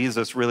that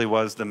Jesus really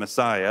was the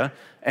Messiah,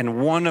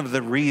 and one of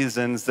the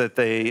reasons that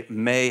they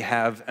may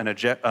have an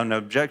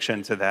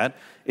objection to that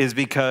is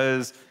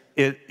because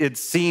it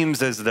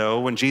seems as though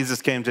when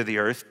Jesus came to the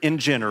earth, in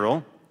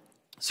general,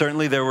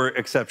 certainly there were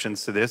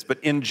exceptions to this, but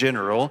in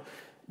general,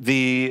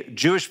 the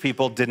Jewish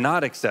people did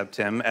not accept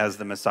him as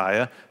the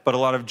Messiah, but a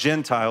lot of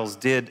Gentiles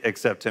did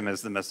accept him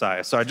as the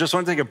Messiah. So I just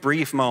want to take a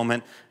brief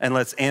moment and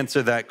let's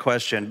answer that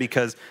question,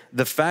 because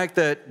the fact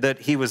that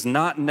he was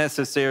not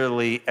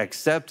necessarily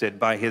accepted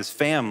by his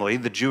family,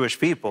 the Jewish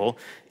people,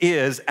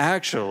 is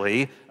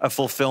actually a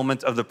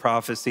fulfillment of the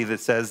prophecy that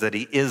says that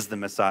he is the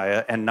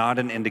Messiah and not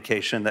an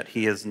indication that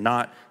he is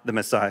not the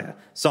Messiah.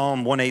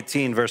 Psalm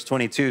 118 verse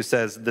 22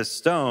 says, "The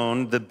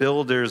stone the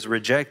builders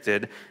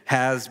rejected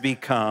has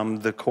become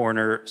the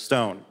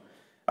cornerstone."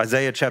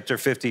 Isaiah chapter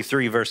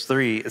 53 verse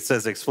 3, it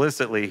says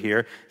explicitly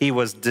here, "He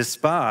was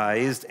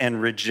despised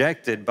and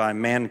rejected by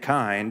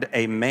mankind,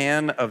 a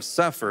man of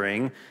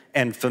suffering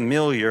and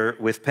familiar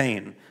with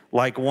pain.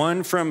 Like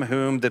one from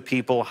whom the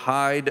people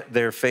hide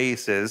their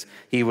faces,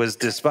 he was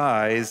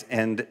despised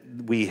and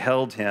we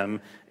held him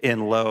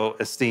in low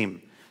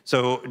esteem."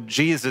 So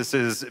Jesus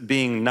is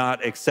being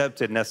not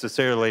accepted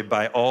necessarily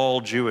by all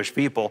Jewish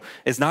people.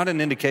 It's not an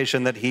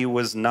indication that he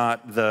was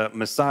not the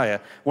Messiah.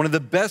 One of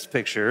the best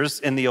pictures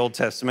in the Old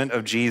Testament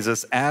of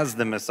Jesus as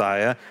the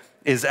Messiah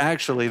is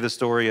actually the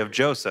story of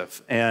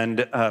Joseph.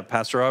 And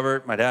Pastor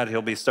Robert, my dad,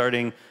 he'll be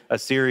starting a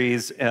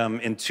series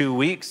in 2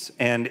 weeks,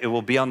 and it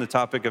will be on the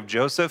topic of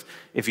Joseph.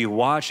 If you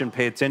watch and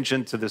pay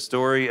attention to the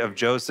story of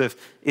Joseph,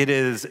 it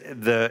is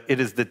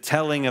the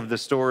telling of the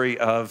story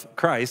of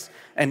Christ.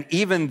 And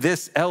even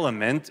this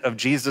element of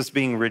Jesus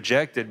being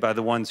rejected by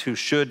the ones who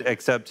should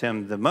accept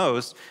him the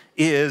most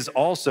is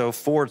also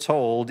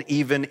foretold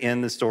even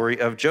in the story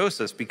of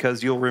Joseph,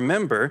 because you'll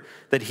remember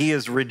that he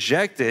is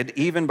rejected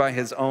even by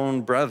his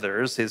own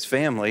brothers, his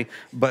family,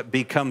 but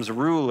becomes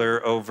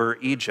ruler over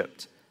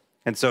Egypt.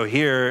 And so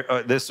here,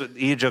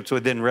 Egypt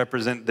would then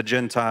represent the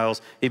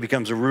Gentiles. He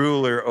becomes a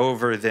ruler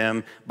over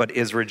them, but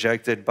is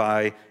rejected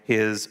by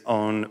his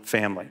own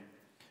family.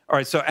 All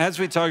right, so as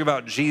we talk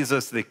about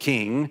Jesus the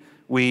King,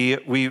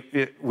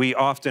 we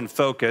often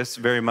focus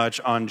very much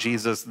on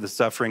Jesus, the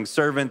suffering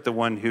servant, the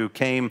one who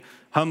came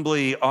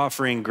humbly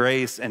offering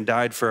grace and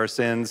died for our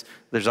sins.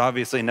 There's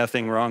obviously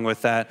nothing wrong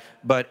with that.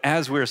 But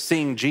as we're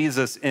seeing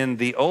Jesus in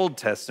the Old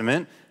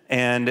Testament,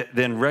 and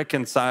then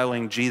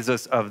reconciling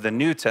Jesus of the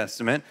New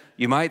Testament,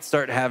 you might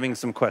start having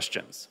some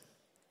questions.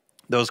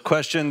 Those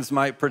questions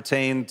might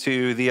pertain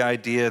to the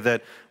idea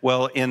that,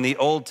 well, in the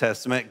Old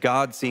Testament,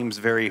 God seems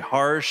very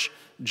harsh,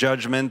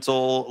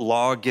 judgmental,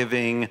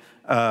 law-giving,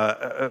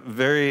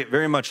 very,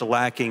 very much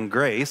lacking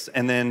grace.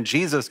 And then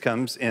Jesus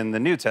comes in the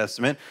New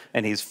Testament,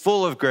 and he's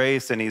full of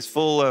grace, and he's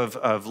full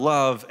of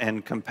love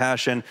and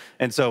compassion.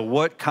 And so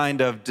what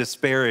kind of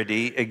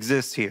disparity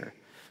exists here?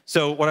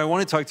 So what I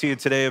want to talk to you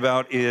today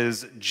about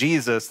is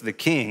Jesus the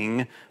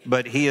King,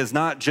 but he is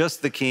not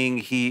just the king,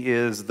 he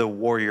is the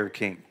warrior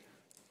king.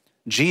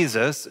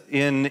 Jesus,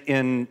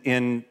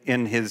 in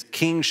his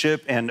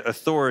kingship and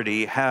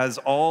authority, has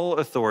all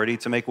authority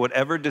to make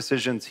whatever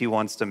decisions he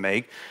wants to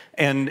make.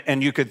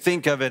 And you could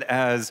think of it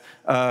as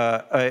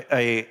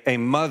a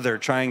mother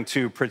trying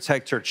to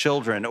protect her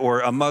children, or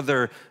a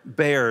mother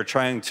bear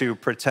trying to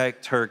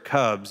protect her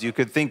cubs. You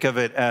could think of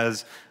it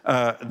as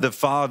the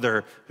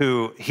father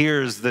who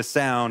hears the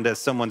sound as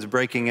someone's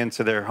breaking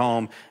into their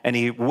home, and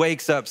he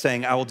wakes up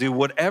saying, I will do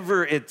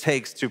whatever it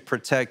takes to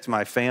protect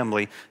my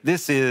family.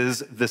 This is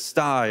the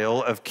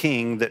style of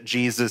king that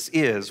Jesus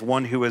is,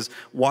 one who is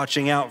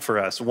watching out for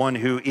us, one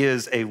who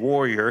is a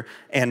warrior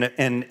and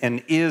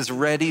is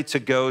ready to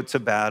go to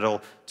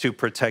battle to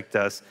protect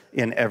us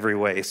in every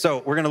way. So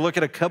we're going to look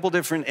at a couple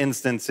different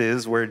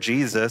instances where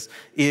Jesus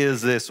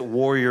is this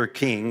warrior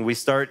king. We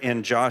start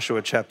in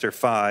Joshua chapter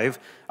 5.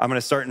 I'm going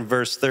to start in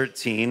verse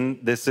 13.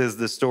 This is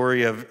the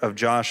story of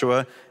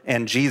Joshua,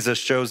 and Jesus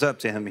shows up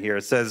to him here.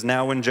 It says,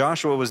 now when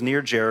Joshua was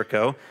near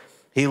Jericho,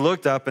 he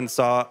looked up and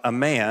saw a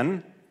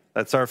man,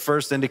 that's our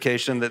first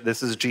indication that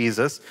this is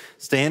Jesus,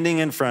 standing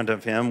in front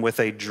of him with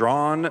a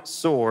drawn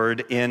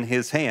sword in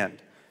his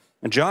hand.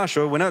 And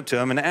Joshua went up to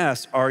him and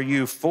asked, are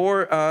you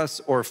for us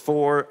or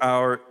for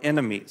our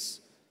enemies?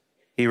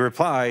 He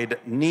replied,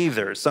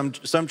 neither. Some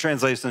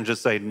translations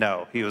just say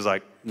no. He was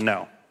like,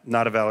 no,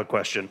 not a valid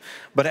question.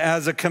 But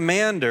as a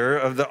commander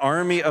of the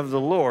army of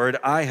the Lord,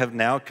 I have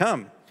now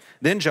come.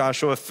 Then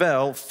Joshua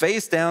fell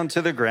face down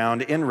to the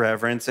ground in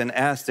reverence and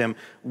asked him,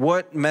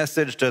 what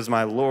message does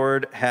my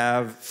Lord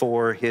have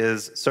for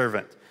his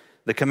servant?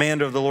 The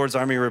commander of the Lord's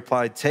army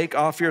replied, take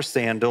off your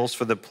sandals,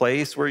 for the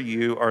place where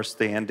you are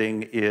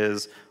standing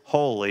is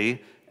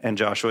holy. And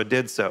Joshua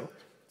did so.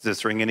 Does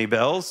this ring any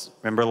bells?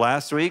 Remember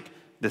last week?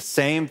 The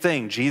same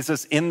thing.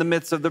 Jesus, in the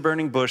midst of the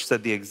burning bush,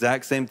 said the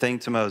exact same thing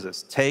to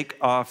Moses. Take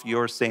off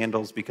your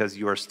sandals because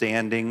you are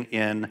standing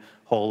in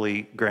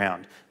holy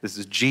ground. This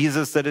is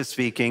Jesus that is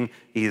speaking.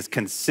 He is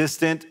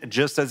consistent,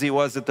 just as he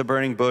was at the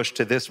burning bush,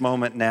 to this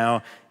moment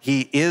now.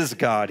 He is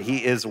God.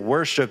 He is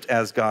worshiped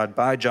as God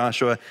by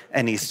Joshua,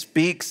 and he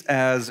speaks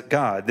as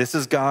God. This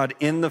is God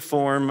in the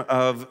form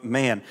of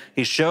man.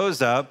 He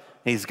shows up.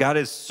 He's got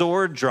his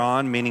sword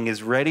drawn, meaning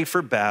he's ready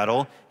for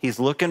battle. He's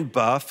looking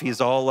buff. He's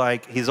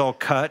all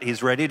cut.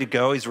 He's ready to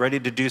go. He's ready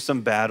to do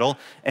some battle.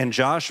 And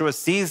Joshua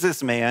sees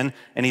this man,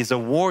 and he's a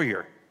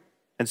warrior.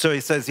 And so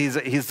he says,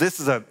 this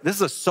is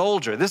a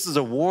soldier. This is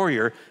a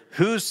warrior.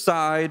 Whose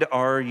side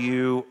are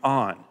you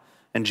on?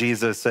 And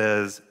Jesus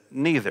says,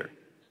 neither.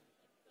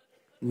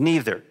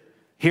 Neither.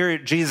 Here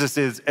Jesus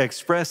is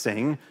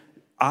expressing,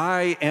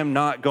 I am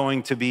not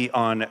going to be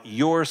on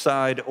your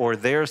side or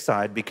their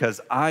side because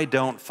I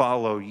don't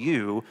follow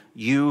you,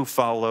 you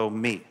follow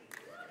me.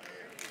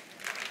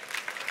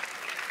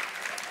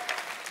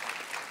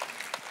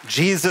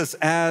 Jesus,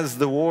 as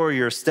the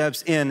warrior,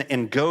 steps in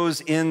and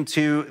goes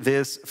into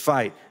this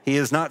fight. He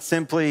is not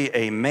simply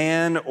a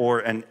man or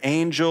an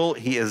angel.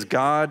 He is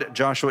God.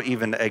 Joshua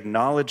even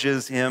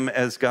acknowledges him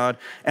as God.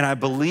 And I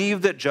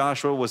believe that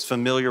Joshua was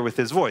familiar with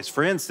his voice.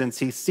 For instance,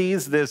 he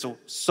sees this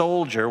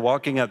soldier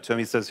walking up to him.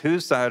 He says,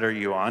 whose side are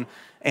you on?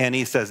 And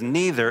he says,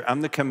 neither.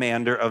 I'm the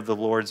commander of the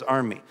Lord's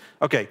army.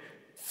 Okay.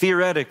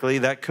 Theoretically,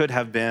 that could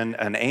have been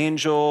an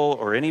angel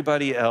or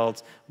anybody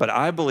else, but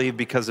I believe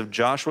because of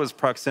Joshua's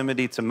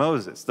proximity to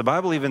Moses. The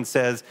Bible even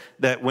says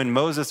that when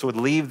Moses would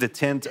leave the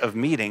tent of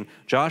meeting,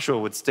 Joshua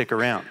would stick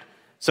around.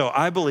 So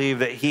I believe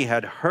that he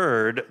had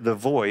heard the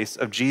voice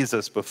of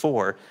Jesus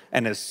before,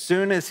 and as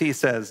soon as he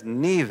says,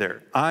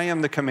 neither, I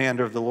am the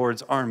commander of the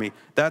Lord's army,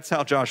 that's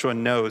how Joshua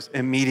knows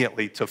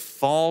immediately to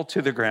fall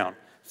to the ground,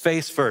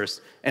 face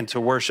first, and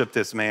to worship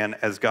this man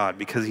as God,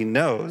 because he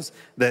knows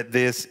that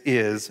this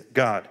is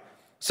God.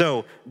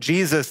 So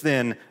Jesus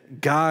then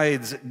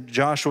guides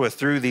Joshua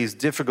through these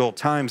difficult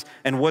times.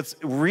 And what's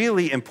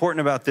really important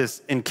about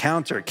this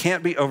encounter,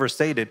 can't be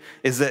overstated,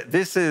 is that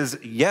this is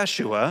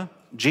Yeshua,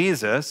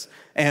 Jesus,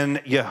 and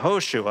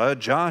Yehoshua,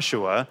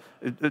 Joshua.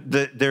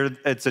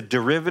 It's a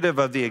derivative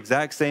of the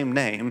exact same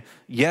name,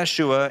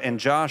 Yeshua and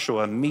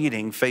Joshua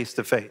meeting face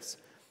to face.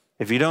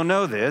 If you don't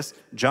know this,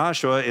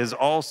 Joshua is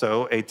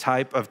also a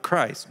type of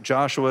Christ.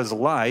 Joshua's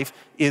life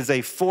is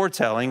a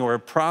foretelling or a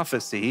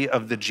prophecy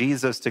of the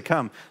Jesus to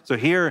come. So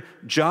here,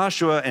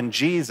 Joshua and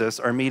Jesus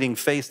are meeting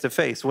face to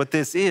face. What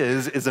this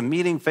is a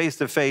meeting face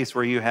to face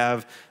where you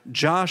have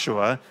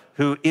Joshua,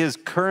 who is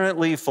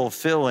currently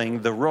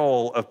fulfilling the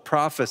role of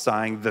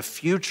prophesying the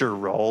future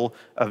role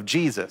of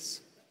Jesus.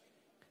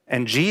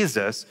 And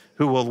Jesus,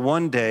 who will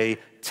one day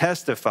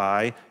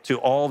testify to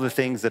all the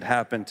things that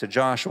happened to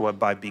Joshua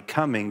by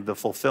becoming the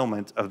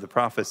fulfillment of the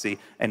prophecy.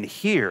 And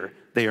here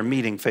they are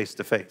meeting face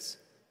to face.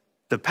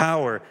 The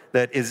power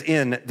that is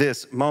in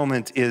this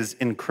moment is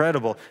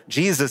incredible.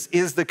 Jesus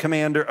is the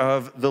commander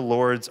of the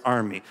Lord's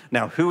army.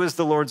 Now, who is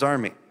the Lord's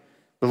army?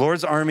 The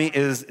Lord's army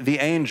is the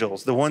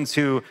angels, the ones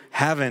who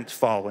haven't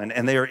fallen,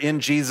 and they are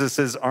in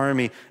Jesus's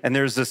army. And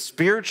there's a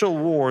spiritual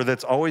war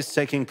that's always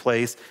taking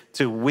place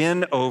to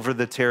win over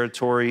the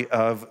territory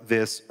of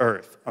this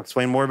earth. I'll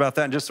explain more about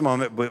that in just a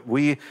moment, but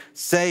we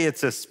say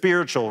it's a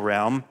spiritual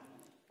realm.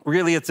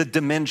 Really, it's a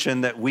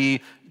dimension that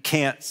we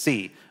can't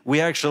see. We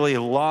actually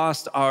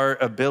lost our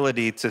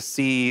ability to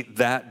see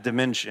that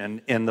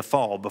dimension in the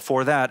fall.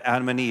 Before that,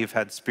 Adam and Eve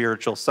had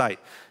spiritual sight.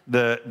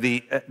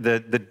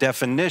 The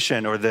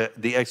definition or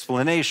the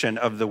explanation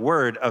of the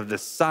word of the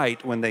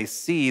sight when they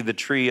see the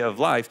tree of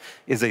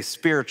life is a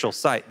spiritual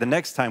sight. The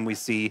next time we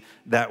see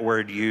that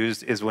word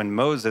used is when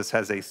Moses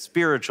has a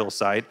spiritual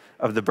sight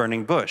of the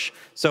burning bush.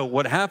 So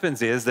what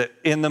happens is that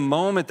in the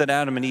moment that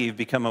Adam and Eve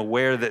become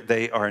aware that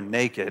they are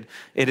naked,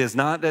 it is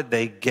not that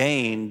they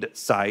gained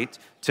sight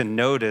to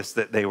notice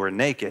that they were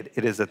naked.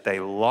 It is that they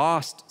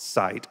lost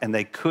sight and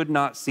they could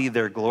not see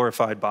their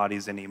glorified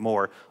bodies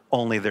anymore,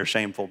 only their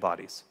shameful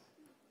bodies.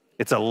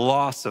 It's a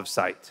loss of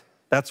sight.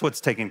 That's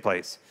what's taking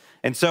place.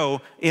 And so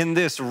in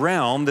this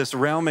realm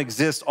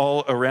exists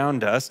all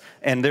around us,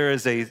 and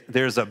there's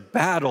a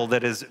battle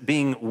that is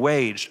being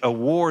waged, a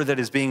war that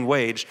is being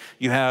waged.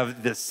 You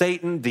have the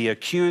Satan, the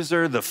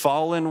accuser, the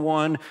fallen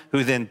one,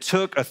 who then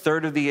took a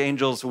third of the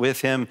angels with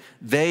him.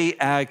 They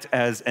act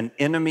as an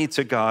enemy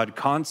to God,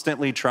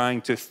 constantly trying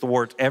to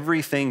thwart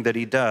everything that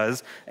he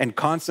does and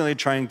constantly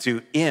trying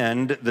to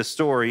end the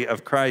story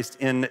of Christ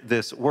in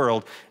this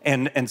world.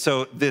 And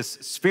so this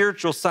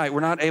spiritual sight,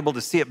 we're not able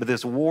to see it, but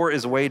this war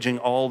is waging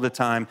all the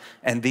time.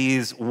 And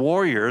these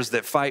warriors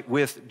that fight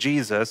with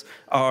Jesus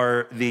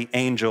are the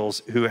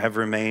angels who have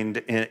remained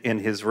in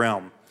his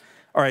realm.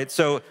 All right,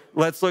 so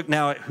let's look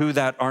now at who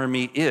that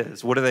army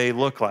is. What do they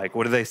look like?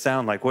 What do they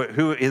sound like?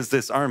 Who is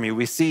this army?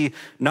 We see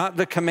not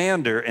the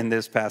commander in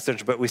this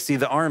passage, but we see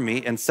the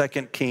army in 2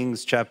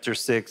 Kings chapter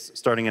 6,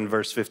 starting in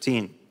verse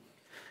 15.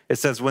 It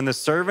says, when the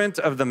servant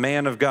of the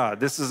man of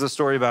God, this is a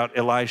story about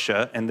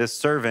Elisha, and this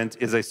servant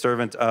is a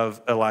servant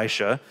of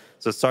Elisha.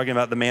 So it's talking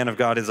about the man of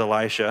God is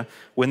Elisha.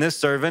 When this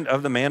servant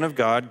of the man of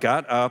God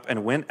got up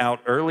and went out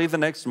early the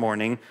next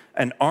morning,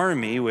 an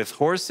army with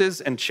horses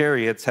and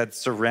chariots had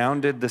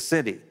surrounded the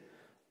city.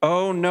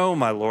 Oh no,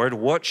 my Lord,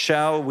 what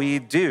shall we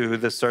do?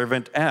 The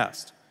servant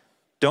asked.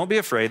 Don't be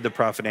afraid, the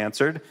prophet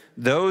answered.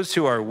 Those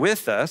who are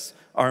with us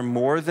are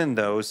more than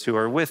those who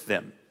are with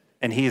them.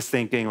 And he's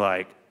thinking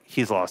like,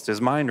 he's lost his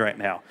mind right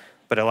now.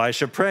 But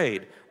Elisha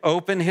prayed,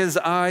 open his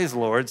eyes,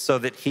 Lord, so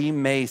that he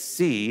may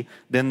see.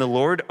 Then the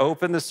Lord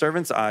opened the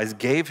servant's eyes,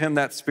 gave him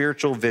that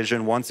spiritual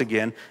vision once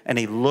again, and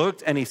he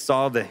looked and he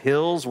saw the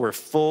hills were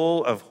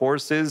full of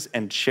horses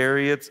and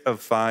chariots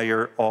of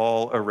fire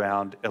all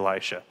around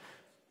Elisha.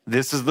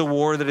 This is the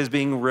war that is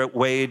being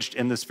waged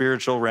in the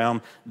spiritual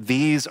realm.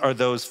 These are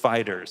those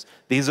fighters.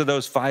 These are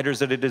those fighters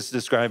that it is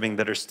describing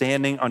that are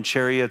standing on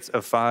chariots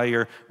of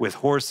fire with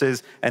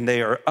horses, and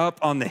they are up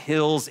on the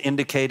hills,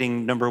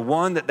 indicating, number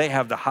one, that they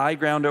have the high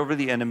ground over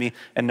the enemy,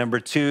 and number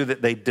two,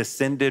 that they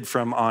descended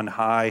from on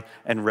high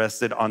and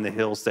rested on the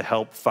hills to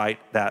help fight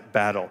that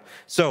battle.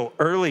 So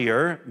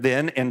earlier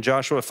then in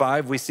Joshua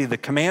 5, we see the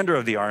commander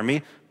of the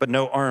army, but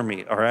no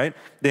army, all right?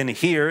 Then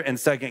here in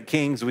 2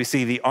 Kings, we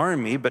see the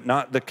army, but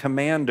not the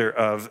commander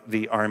of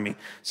the army.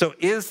 So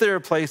is there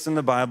a place in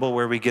the Bible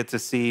where we get to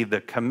see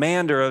the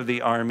commander of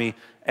the army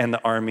and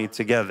the army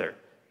together?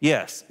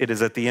 Yes, it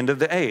is at the end of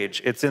the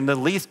age. It's in the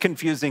least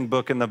confusing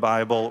book in the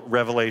Bible,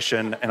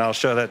 Revelation, and I'll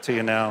show that to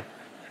you now.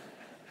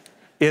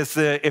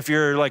 If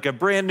you're like a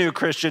brand new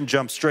Christian,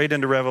 jump straight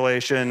into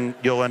Revelation,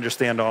 you'll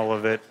understand all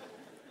of it.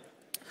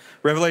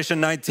 Revelation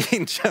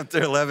 19,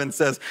 chapter 11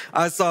 says,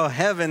 I saw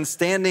heaven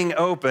standing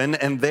open,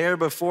 and there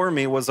before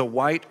me was a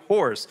white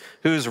horse,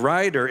 whose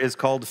rider is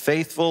called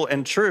Faithful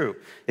and True.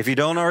 If you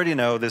don't already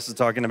know, this is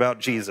talking about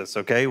Jesus,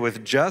 okay?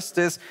 With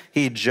justice,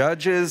 he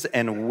judges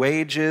and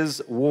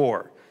wages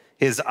war.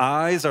 His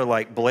eyes are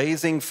like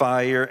blazing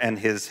fire, and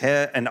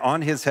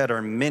on his head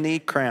are many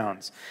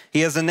crowns. He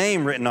has a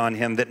name written on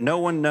him that no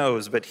one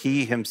knows but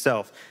he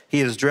himself. He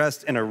is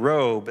dressed in a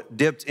robe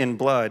dipped in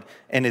blood,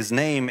 and his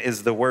name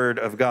is the Word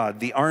of God.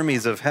 The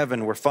armies of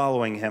heaven were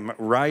following him,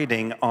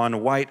 riding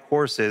on white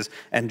horses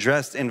and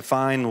dressed in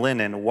fine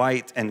linen,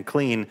 white and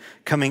clean.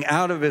 Coming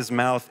out of his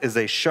mouth is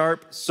a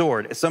sharp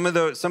sword. Some of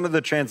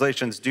the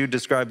translations do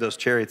describe those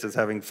chariots as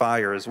having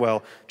fire as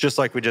well, just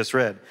like we just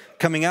read.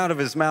 Coming out of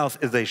his mouth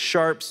is a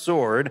sharp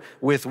sword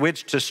with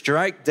which to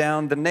strike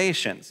down the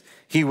nations.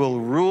 He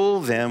will rule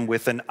them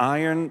with an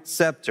iron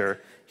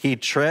scepter. He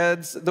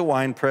treads the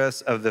winepress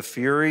of the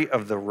fury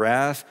of the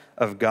wrath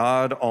of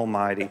God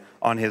Almighty.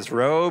 On his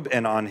robe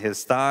and on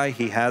his thigh,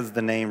 he has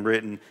the name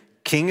written,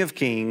 King of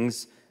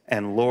Kings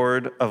and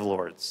Lord of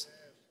Lords.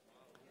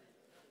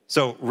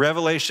 So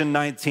Revelation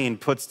 19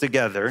 puts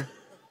together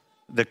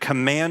the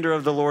commander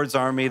of the Lord's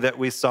army that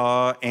we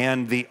saw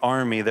and the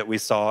army that we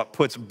saw,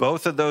 puts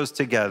both of those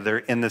together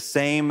in the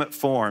same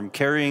form,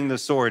 carrying the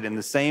sword in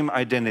the same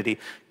identity,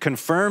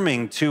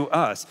 confirming to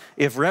us,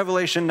 if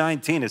Revelation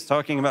 19 is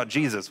talking about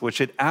Jesus,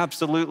 which it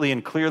absolutely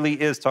and clearly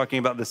is talking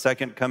about the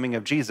second coming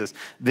of Jesus,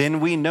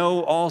 then we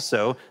know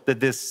also that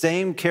this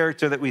same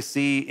character that we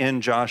see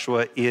in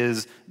Joshua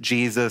is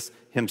Jesus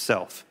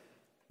himself.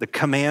 the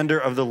commander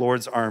of the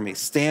Lord's army,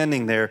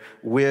 standing there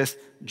with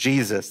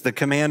Jesus. The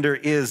commander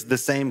is the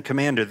same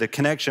commander. The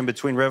connection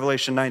between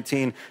Revelation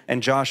 19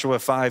 and Joshua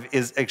 5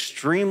 is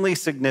extremely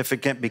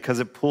significant because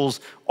it pulls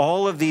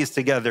all of these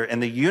together,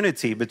 and the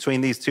unity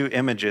between these two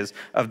images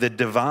of the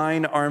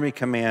divine army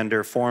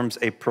commander forms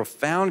a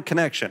profound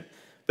connection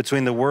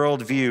between the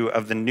worldview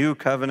of the new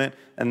covenant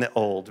and the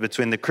old,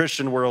 between the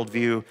Christian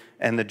worldview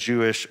and the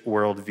Jewish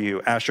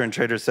worldview. Asher and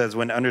Trader says,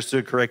 when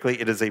understood correctly,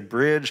 it is a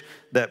bridge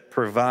that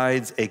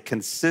provides a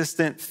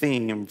consistent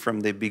theme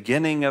from the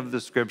beginning of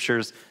the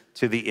scriptures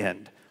to the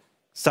end.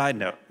 Side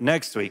note,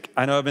 next week,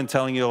 I know I've been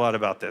telling you a lot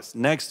about this.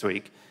 Next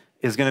week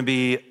is going to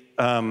be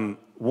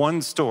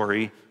one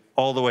story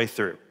all the way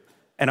through.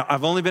 And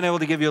I've only been able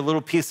to give you a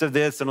little piece of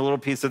this and a little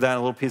piece of that and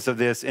a little piece of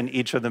this in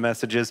each of the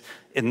messages.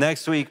 And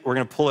next week, we're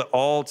going to pull it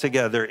all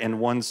together in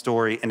one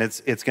story. And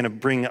it's going to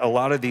bring a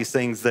lot of these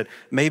things that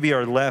maybe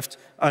are left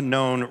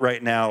unknown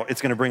right now.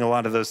 It's going to bring a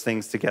lot of those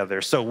things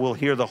together. So we'll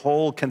hear the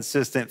whole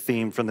consistent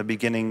theme from the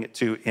beginning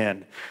to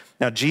end.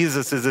 Now,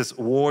 Jesus is this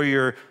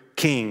warrior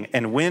king.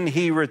 And when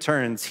he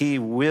returns, he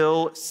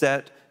will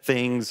set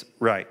things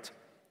right.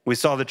 We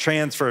saw the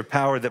transfer of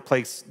power that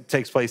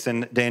takes place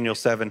in Daniel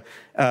 7.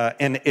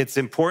 And it's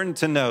important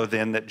to know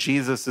then that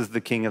Jesus is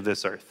the king of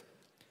this earth.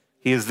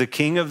 He is the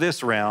king of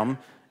this realm.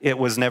 It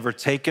was never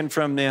taken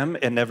from him.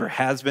 It never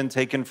has been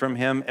taken from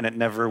him, and it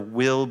never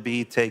will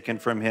be taken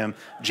from him.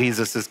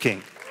 Jesus is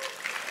king.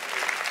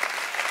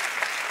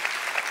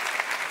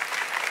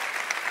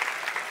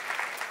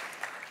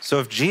 So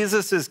if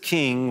Jesus is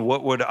king,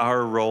 what would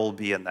our role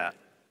be in that?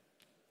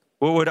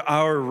 What would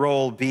our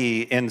role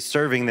be in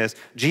serving this?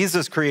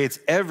 Jesus creates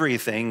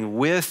everything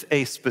with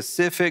a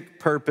specific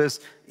purpose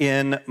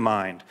in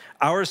mind.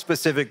 Our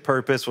specific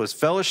purpose was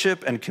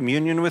fellowship and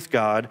communion with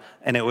God,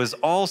 and it was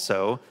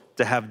also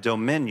to have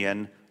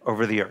dominion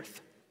over the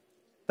earth.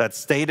 That's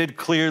stated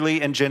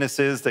clearly in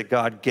Genesis that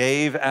God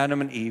gave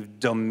Adam and Eve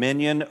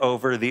dominion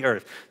over the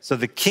earth. So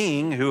the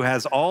king, who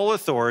has all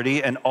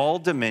authority and all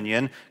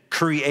dominion,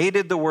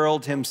 created the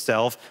world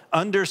himself,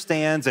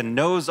 understands and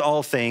knows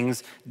all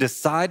things,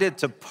 decided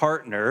to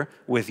partner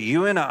with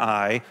you and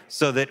I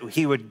so that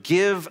he would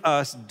give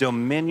us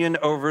dominion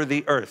over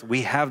the earth.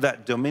 We have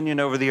that dominion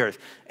over the earth.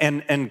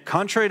 And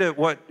contrary to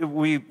what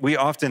we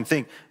often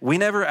think, we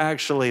never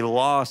actually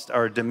lost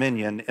our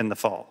dominion in the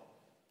fall.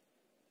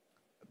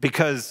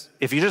 Because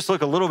if you just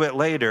look a little bit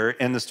later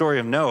in the story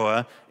of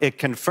Noah, it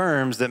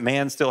confirms that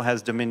man still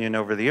has dominion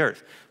over the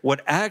earth.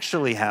 What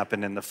actually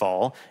happened in the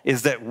fall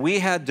is that we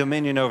had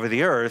dominion over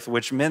the earth,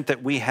 which meant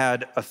that we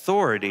had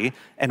authority.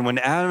 And when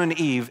Adam and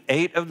Eve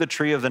ate of the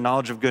tree of the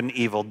knowledge of good and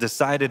evil,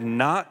 decided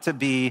not to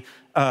be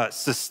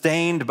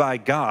sustained by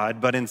God,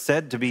 but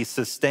instead to be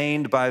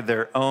sustained by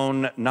their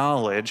own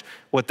knowledge,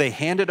 what they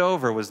handed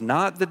over was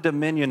not the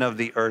dominion of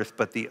the earth,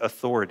 but the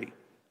authority.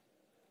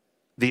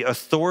 The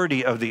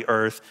authority of the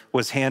earth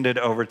was handed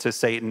over to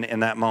Satan in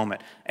that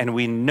moment. And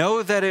we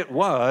know that it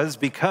was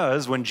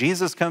because when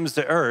Jesus comes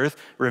to earth,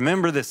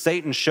 remember that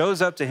Satan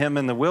shows up to him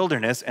in the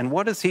wilderness, and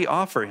what does he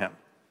offer him?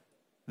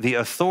 The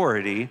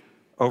authority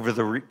over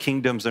the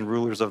kingdoms and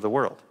rulers of the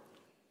world.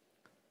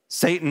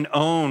 Satan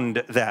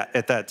owned that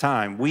at that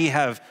time. We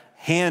have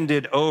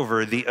handed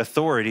over the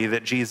authority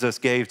that Jesus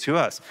gave to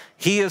us.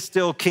 He is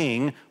still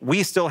king.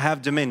 We still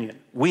have dominion.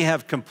 We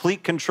have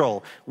complete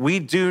control. We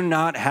do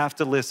not have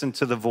to listen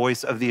to the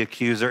voice of the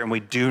accuser, and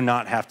we do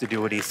not have to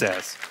do what he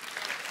says.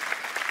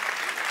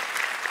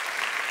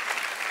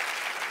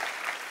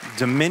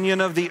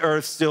 Dominion of the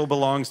earth still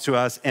belongs to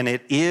us, and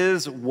it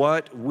is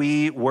what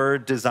we were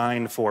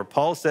designed for.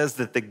 Paul says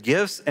that the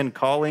gifts and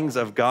callings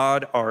of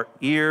God are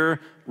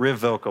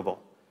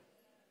irrevocable.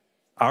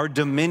 Our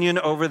dominion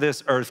over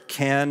this earth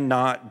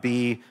cannot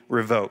be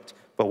revoked.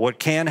 But what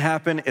can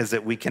happen is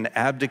that we can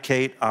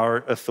abdicate our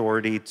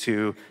authority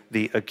to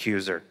the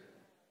accuser.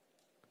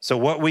 So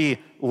what we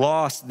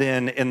lost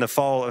then in the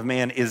fall of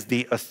man is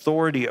the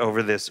authority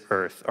over this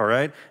earth, all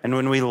right? And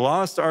when we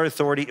lost our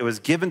authority, it was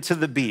given to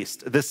the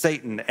beast, the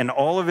Satan, and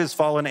all of his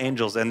fallen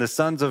angels and the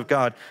sons of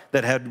God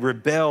that had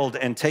rebelled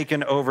and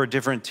taken over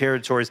different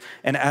territories.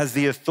 And as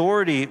the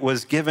authority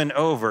was given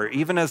over,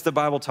 even as the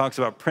Bible talks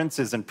about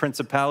princes and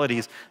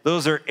principalities,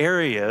 those are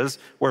areas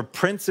where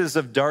princes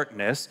of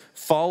darkness,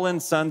 fallen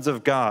sons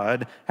of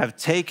God, have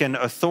taken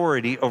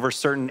authority over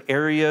certain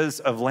areas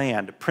of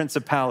land,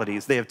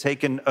 principalities. They have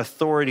taken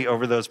authority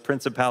over those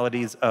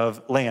principalities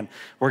of land.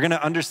 We're going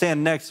to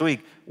understand next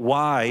week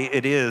why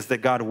it is that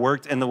God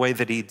worked in the way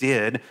that he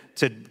did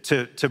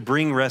to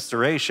bring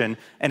restoration.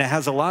 And it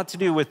has a lot to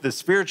do with the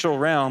spiritual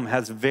realm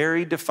has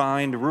very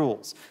defined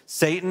rules.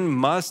 Satan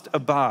must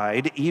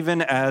abide,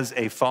 even as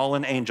a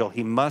fallen angel,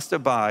 he must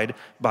abide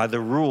by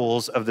the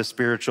rules of the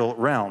spiritual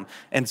realm.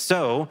 And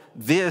so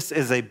this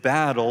is a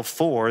battle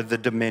for the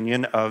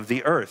dominion of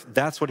the earth.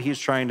 That's what he's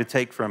trying to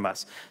take from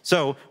us.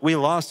 So we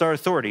lost our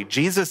authority.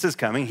 Jesus is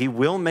coming. He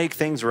will make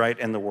things right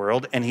in the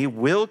world, and he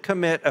will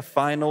commit a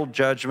final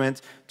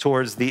judgment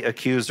towards the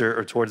accuser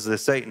or towards the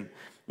Satan.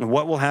 And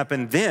what will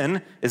happen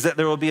then is that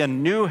there will be a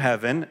new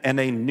heaven and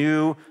a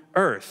new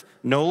earth.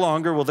 No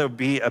longer will there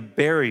be a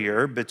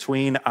barrier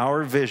between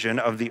our vision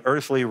of the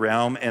earthly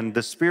realm and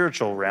the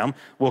spiritual realm.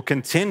 We'll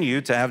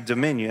continue to have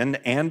dominion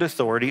and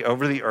authority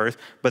over the earth,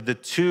 but the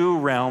two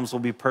realms will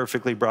be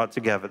perfectly brought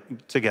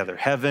together.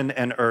 Heaven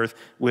and earth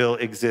will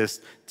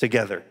exist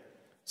together.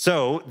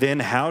 So then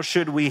how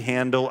should we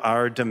handle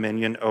our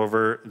dominion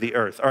over the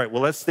earth? All right,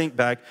 well, let's think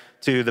back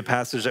to the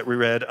passage that we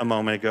read a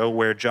moment ago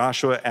where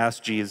Joshua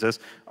asked Jesus,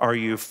 are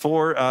you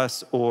for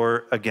us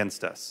or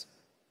against us?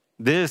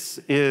 This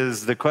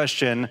is the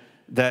question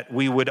that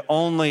we would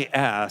only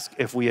ask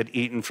if we had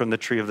eaten from the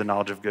tree of the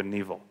knowledge of good and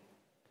evil.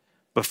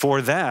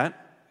 Before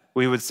that,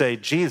 we would say,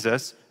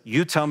 Jesus,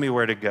 you tell me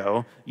where to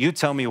go, you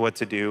tell me what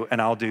to do,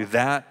 and I'll do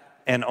that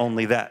and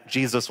only that.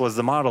 Jesus was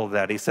the model of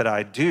that. He said,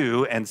 I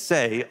do and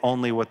say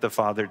only what the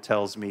Father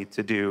tells me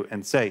to do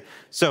and say.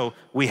 So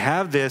we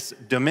have this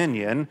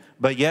dominion,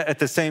 but yet at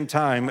the same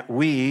time,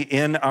 we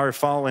in our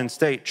fallen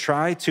state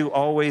try to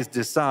always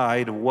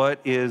decide what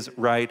is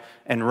right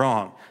and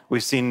wrong.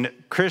 We've seen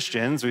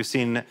Christians, we've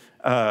seen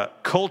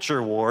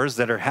culture wars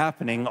that are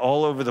happening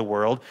all over the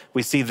world.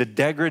 We see the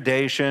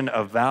degradation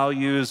of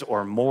values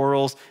or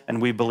morals, and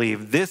we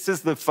believe this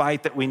is the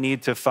fight that we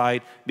need to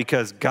fight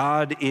because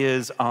God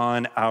is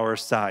on our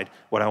side.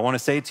 What I want to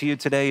say to you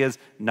today is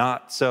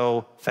not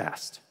so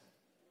fast.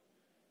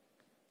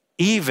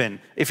 Even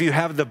if you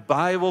have the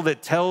Bible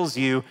that tells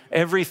you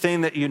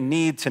everything that you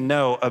need to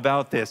know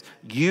about this,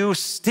 you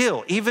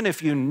still, even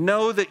if you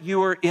know that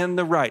you are in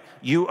the right,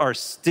 you are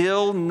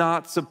still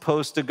not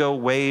supposed to go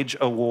wage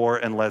a war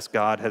unless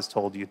God has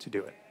told you to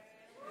do it.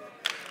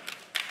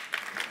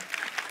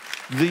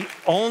 The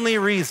only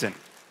reason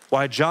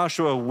why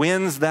Joshua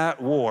wins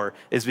that war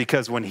is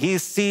because when he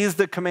sees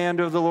the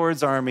commander of the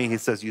Lord's army, he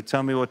says, you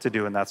tell me what to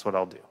do, and that's what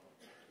I'll do.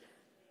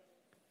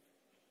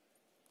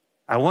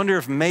 I wonder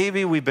if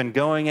maybe we've been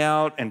going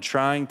out and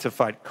trying to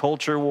fight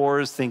culture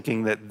wars,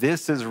 thinking that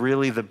this is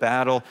really the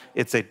battle.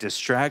 It's a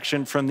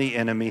distraction from the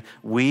enemy.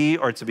 We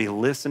are to be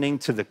listening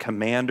to the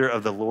commander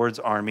of the Lord's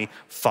army,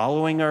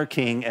 following our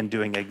king and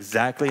doing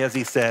exactly as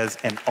he says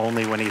and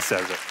only when he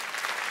says it.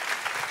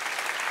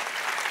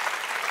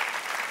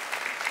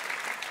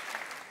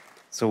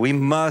 So we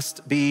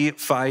must be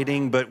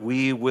fighting, but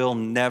we will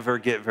never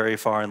get very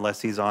far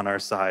unless he's on our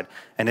side.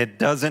 And it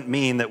doesn't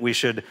mean that we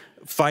should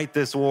fight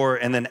this war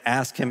and then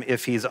ask him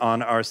if he's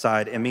on our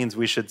side. It means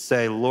we should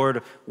say,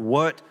 Lord,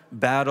 what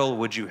battle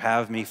would you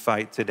have me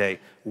fight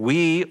today?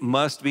 We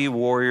must be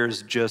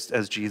warriors just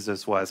as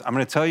Jesus was. I'm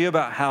going to tell you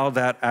about how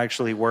that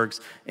actually works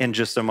in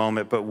just a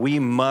moment, but we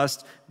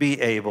must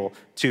be able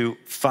to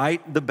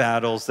fight the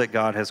battles that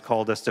God has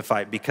called us to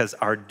fight because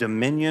our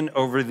dominion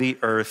over the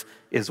earth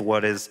is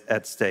what is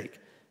at stake.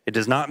 It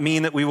does not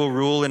mean that we will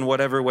rule in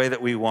whatever way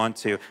that we want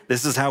to.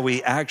 This is how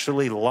we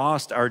actually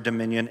lost our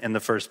dominion in the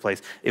first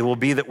place. It will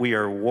be that we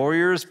are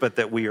warriors, but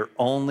that we are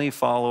only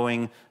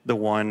following the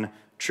one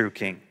true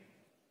king.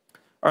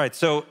 All right,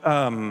 so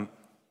I'm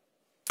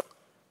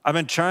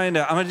going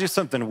to do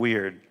something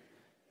weird.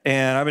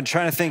 And I've been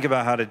trying to think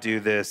about how to do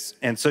this.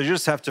 And so you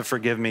just have to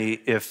forgive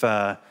me if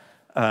I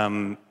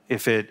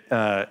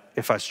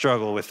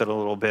struggle with it a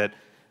little bit.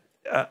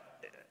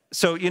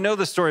 So you know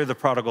the story of the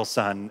prodigal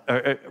son,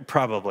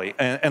 probably.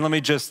 And let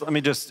me just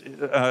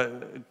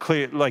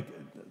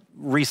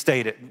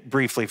restate it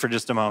briefly for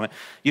just a moment.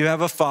 You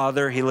have a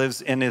father, he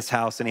lives in his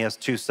house, and he has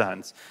two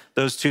sons.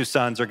 Those two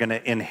sons are going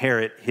to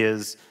inherit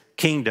his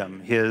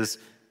kingdom, his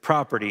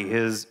property,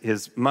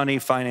 his money,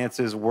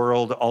 finances,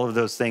 world, all of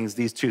those things.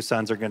 These two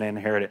sons are going to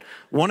inherit it.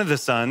 One of the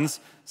sons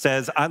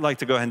says, I'd like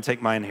to go ahead and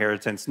take my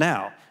inheritance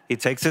now. He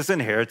takes his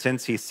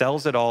inheritance, he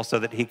sells it all so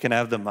that he can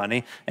have the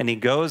money, and he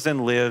goes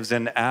and lives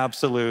in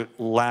absolute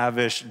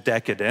lavish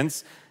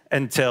decadence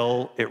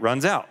until it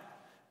runs out.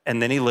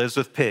 And then he lives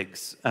with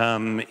pigs.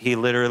 He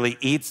literally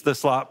eats the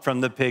slop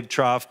from the pig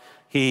trough.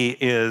 He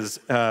is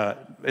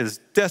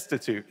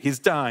destitute. He's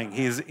dying.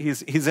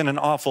 He's in an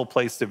awful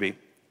place to be.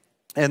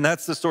 And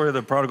that's the story of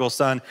the prodigal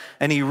son.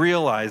 And he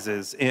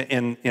realizes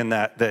in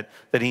that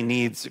he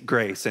needs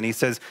grace. And he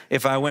says,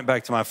 if I went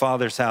back to my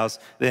father's house,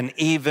 then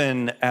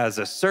even as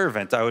a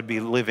servant, I would be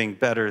living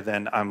better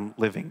than I'm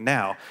living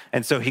now.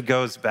 And so he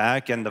goes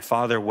back and the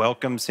father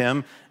welcomes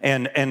him.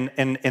 And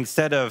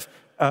instead of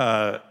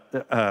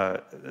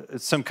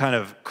some kind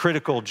of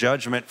critical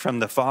judgment from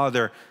the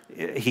father,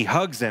 he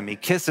hugs him, he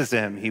kisses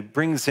him, he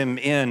brings him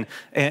in.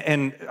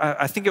 And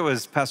I think it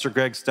was Pastor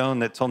Greg Stone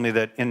that told me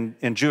that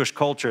in Jewish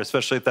culture,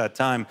 especially at that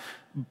time,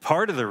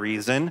 part of the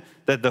reason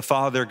that the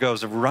father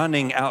goes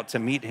running out to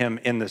meet him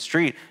in the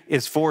street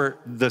is for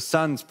the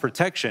son's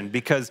protection,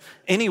 because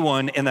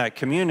anyone in that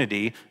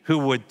community who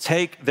would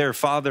take their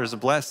father's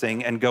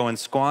blessing and go and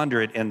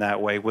squander it in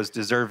that way was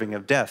deserving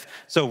of death.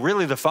 So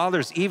really the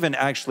father's even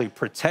actually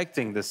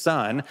protecting the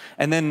son,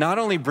 and then not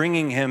only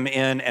bringing him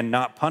in and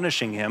not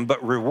punishing him,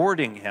 but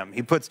rewarding him.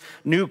 He puts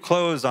new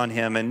clothes on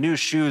him and new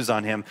shoes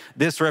on him.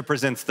 This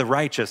represents the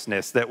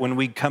righteousness that when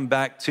we come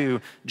back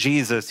to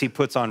Jesus, he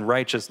puts on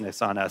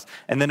righteousness on us.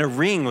 And then a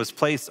ring was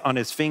placed on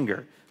his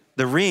finger.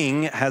 The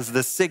ring has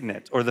the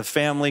signet or the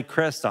family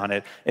crest on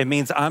it. It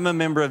means I'm a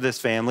member of this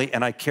family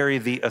and I carry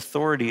the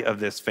authority of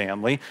this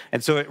family.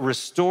 And so it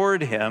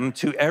restored him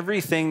to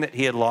everything that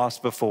he had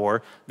lost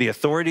before, the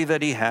authority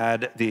that he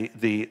had,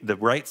 the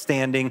right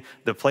standing,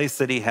 the place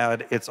that he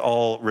had, it's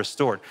all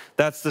restored.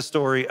 That's the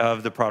story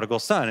of the prodigal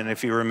son. And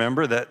if you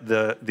remember that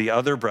the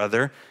other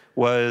brother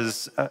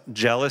was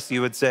jealous,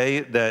 you would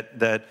say,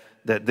 that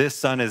this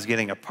son is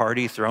getting a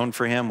party thrown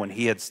for him when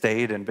he had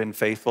stayed and been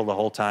faithful the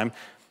whole time.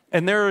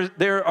 And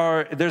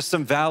there's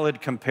some valid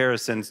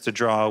comparisons to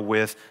draw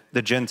with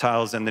the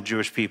Gentiles and the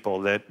Jewish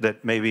people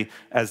that maybe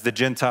as the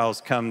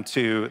Gentiles come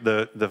to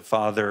the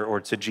Father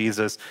or to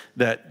Jesus,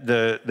 that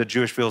the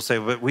Jewish people say,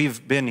 but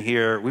we've been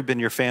here, we've been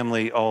your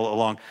family all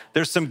along.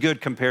 There's some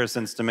good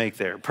comparisons to make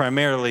there.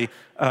 Primarily,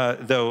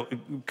 though,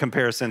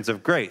 comparisons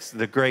of grace,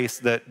 the grace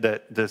that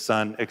the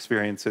Son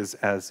experiences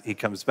as he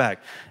comes back.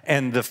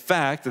 And the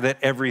fact that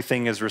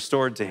everything is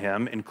restored to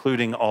him,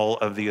 including all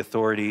of the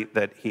authority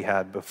that he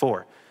had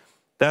before.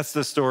 That's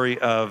the story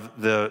of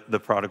the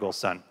prodigal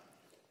son.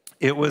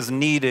 It was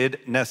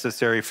needed,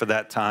 necessary for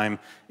that time.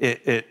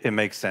 It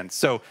makes sense.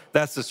 So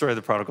that's the story of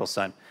the prodigal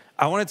son.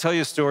 I want to tell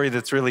you a story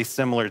that's really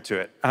similar to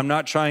it. I'm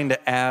not trying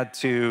to add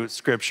to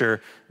scripture,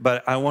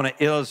 but I want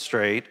to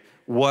illustrate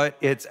what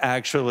it's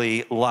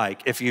actually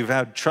like. If you've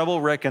had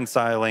trouble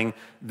reconciling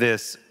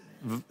this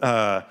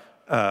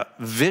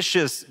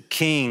vicious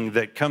king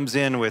that comes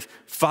in with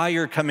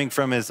fire coming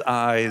from his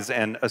eyes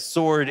and a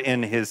sword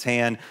in his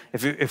hand,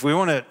 if we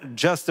want to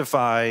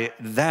justify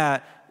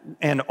that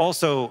and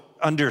also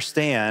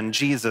understand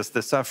Jesus,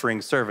 the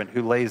suffering servant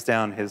who lays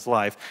down his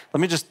life, let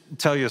me just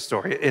tell you a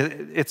story.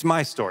 It's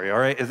my story, all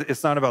right?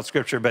 It's not about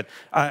scripture, but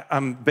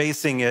I'm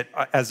basing it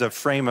as a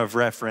frame of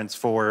reference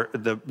for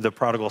the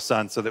prodigal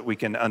son so that we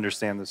can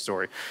understand the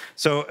story.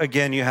 So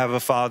again, you have a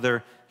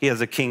father, he has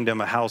a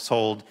kingdom, a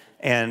household,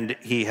 and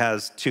he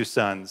has two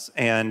sons.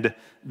 And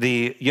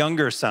the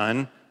younger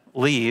son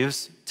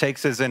leaves,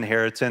 takes his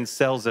inheritance,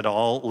 sells it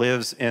all,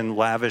 lives in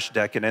lavish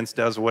decadence,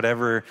 does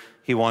whatever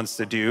he wants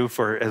to do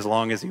for as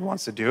long as he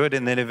wants to do it.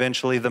 And then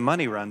eventually the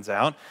money runs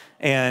out.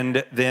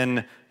 And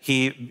then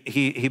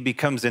he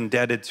becomes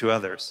indebted to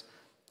others.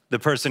 The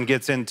person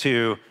gets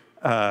into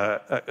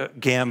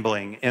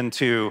gambling,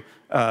 into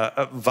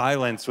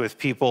violence with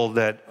people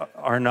that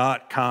are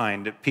not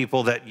kind,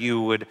 people that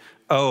you would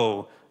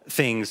owe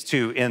things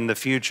to in the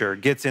future,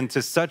 gets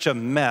into such a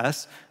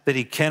mess that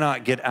he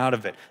cannot get out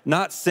of it.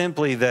 Not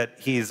simply that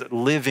he's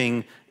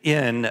living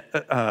in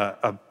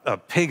a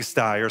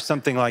pigsty or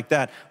something like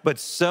that, but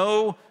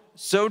so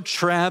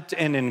trapped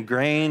and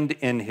ingrained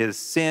in his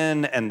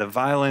sin and the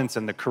violence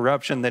and the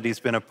corruption that he's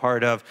been a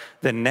part of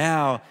that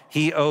now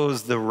he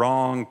owes the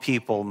wrong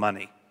people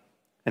money.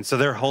 And so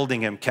they're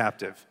holding him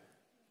captive.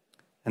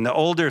 And the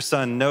older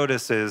son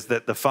notices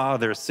that the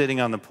father is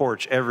sitting on the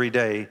porch every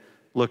day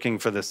looking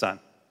for the son.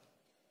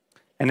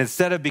 And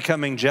instead of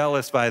becoming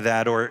jealous by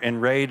that or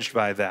enraged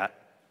by that,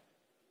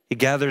 he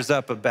gathers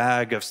up a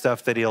bag of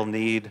stuff that he'll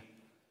need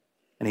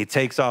and he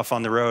takes off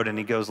on the road and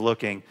he goes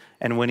looking.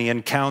 And when he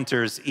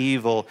encounters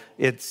evil,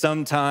 it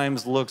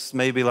sometimes looks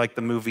maybe like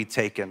the movie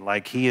Taken,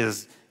 like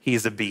he's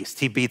a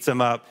beast. He beats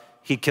them up,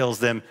 he kills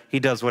them, he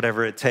does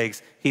whatever it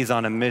takes. He's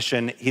on a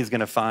mission, he's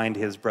gonna find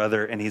his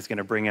brother and he's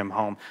gonna bring him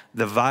home.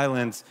 The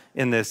violence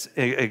in this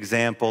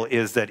example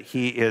is that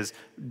he is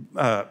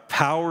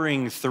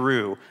powering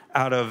through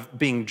out of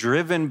being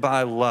driven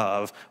by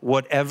love,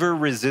 whatever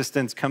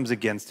resistance comes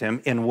against him,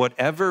 in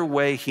whatever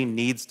way he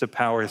needs to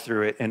power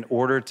through it in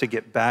order to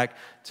get back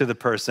to the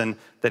person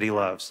that he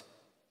loves.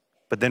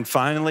 But then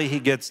finally he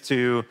gets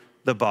to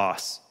the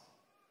boss.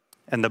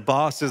 And the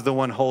boss is the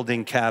one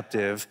holding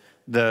captive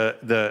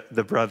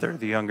the brother,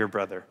 the younger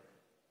brother.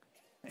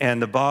 And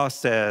the boss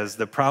says,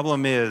 the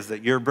problem is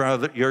that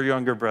your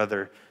younger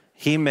brother,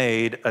 he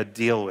made a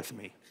deal with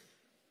me.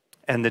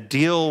 And the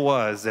deal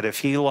was that if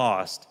he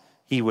lost,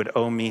 he would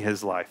owe me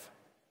his life.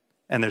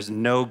 And there's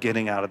no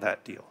getting out of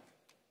that deal.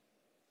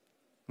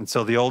 And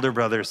so the older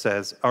brother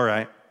says, all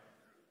right,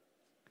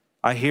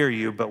 I hear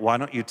you, but why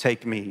don't you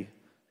take me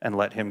and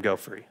let him go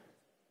free?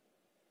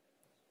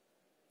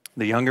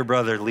 The younger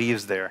brother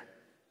leaves there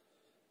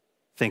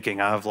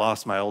thinking, I've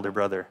lost my older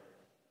brother.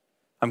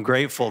 I'm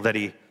grateful that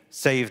he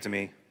saved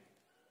me.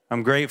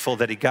 I'm grateful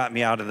that he got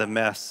me out of the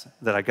mess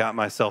that I got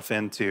myself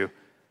into.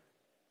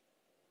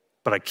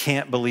 But I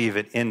can't believe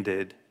it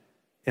ended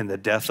in the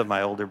death of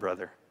my older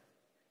brother.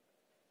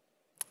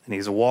 And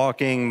he's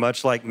walking,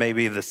 much like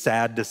maybe the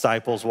sad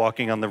disciples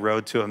walking on the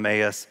road to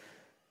Emmaus,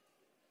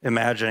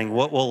 imagining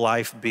what will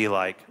life be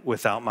like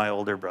without my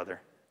older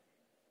brother.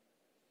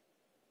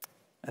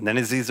 And then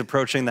as he's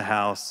approaching the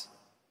house,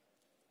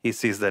 he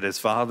sees that his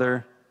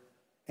father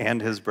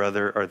and his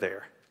brother are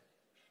there.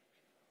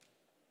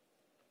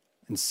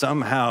 And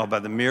somehow, by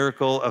the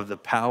miracle of the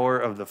power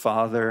of the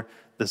Father,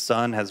 the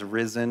Son has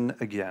risen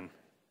again.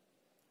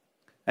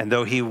 And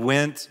though he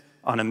went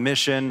on a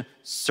mission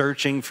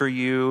searching for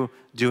you,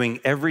 doing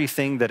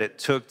everything that it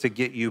took to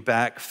get you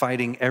back,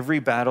 fighting every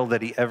battle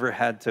that he ever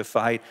had to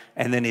fight,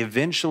 and then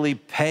eventually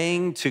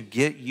paying to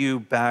get you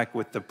back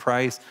with the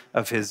price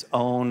of his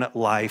own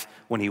life.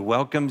 When he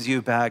welcomes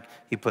you back,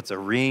 he puts a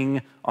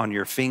ring on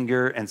your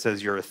finger and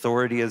says your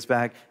authority is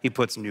back. He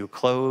puts new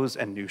clothes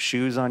and new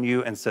shoes on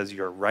you and says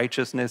your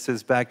righteousness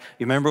is back.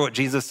 You remember what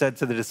Jesus said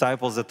to the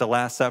disciples at the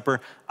Last Supper?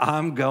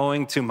 I'm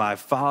going to my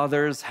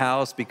Father's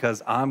house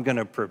because I'm going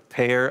to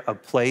prepare a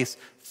place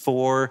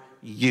for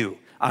you.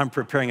 I'm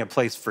preparing a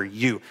place for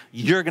you.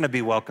 You're going to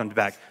be welcomed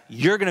back.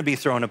 You're going to be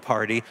thrown a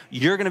party.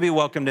 You're going to be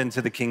welcomed into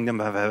the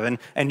kingdom of heaven,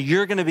 and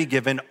you're going to be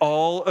given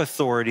all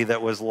authority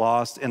that was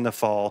lost in the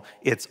fall.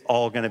 It's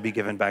all going to be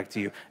given back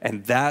to you.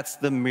 And that's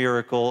the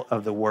miracle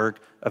of the work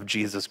of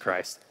Jesus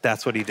Christ.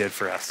 That's what he did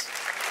for us.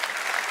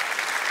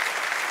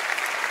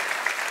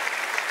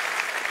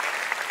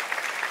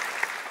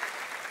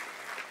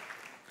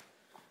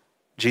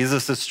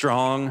 Jesus is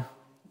strong,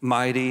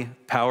 mighty,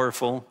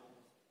 powerful.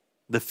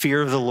 The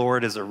fear of the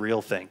Lord is a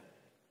real thing.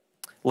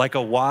 Like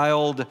a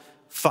wild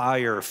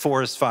fire,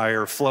 forest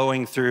fire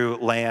flowing through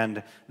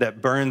land that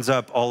burns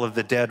up all of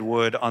the dead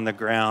wood on the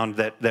ground,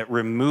 that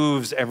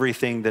removes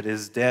everything that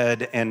is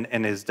dead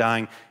and is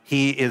dying.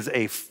 He is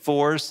a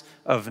force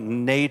of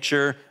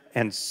nature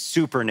and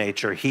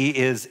supernature. He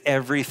is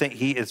everything.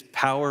 He is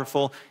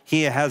powerful.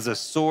 He has a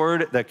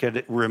sword that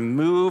could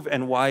remove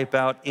and wipe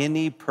out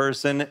any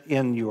person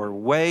in your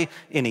way,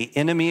 any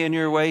enemy in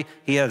your way.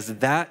 He has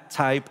that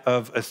type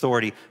of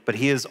authority, but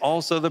he is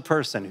also the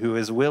person who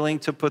is willing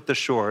to put the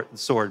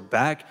sword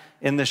back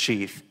in the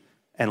sheath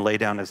and lay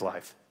down his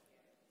life.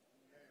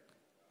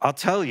 I'll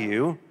tell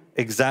you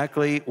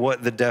exactly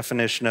what the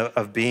definition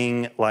of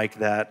being like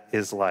that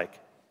is like.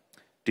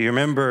 Do you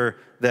remember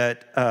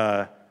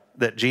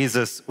that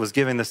Jesus was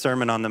giving the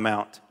Sermon on the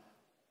Mount,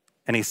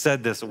 and he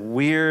said this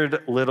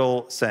weird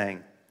little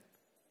saying?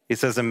 He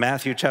says in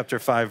Matthew chapter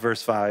 5,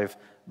 verse 5,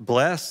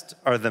 "Blessed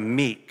are the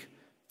meek,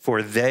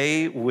 for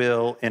they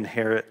will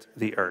inherit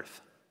the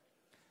earth."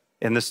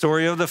 In the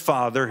story of the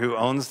father who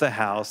owns the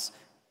house,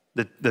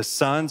 the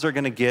sons are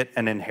going to get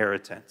an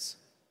inheritance.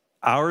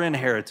 Our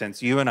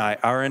inheritance, you and I,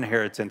 our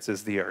inheritance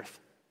is the earth.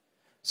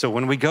 So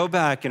when we go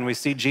back and we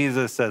see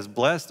Jesus says,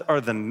 "Blessed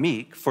are the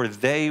meek, for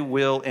they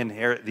will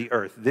inherit the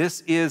earth."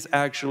 This is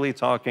actually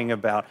talking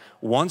about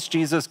once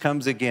Jesus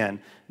comes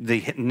again,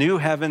 the new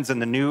heavens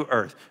and the new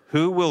earth.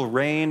 Who will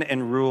reign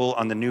and rule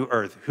on the new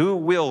earth? Who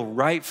will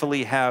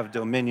rightfully have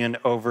dominion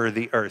over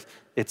the earth?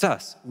 It's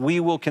us.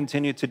 We will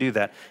continue to do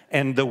that.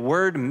 And the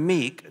word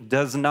meek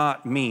does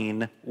not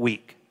mean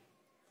weak.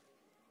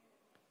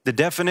 The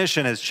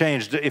definition has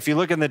changed. If you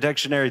look in the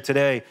dictionary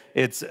today,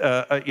 it's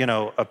a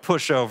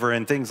pushover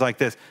and things like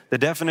this. The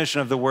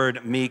definition of the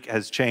word meek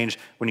has changed.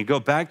 When you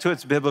go back to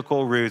its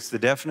biblical roots, the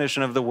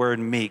definition of the word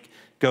meek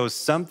goes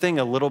something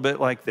a little bit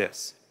like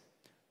this: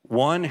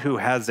 one who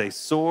has a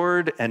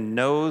sword and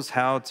knows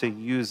how to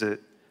use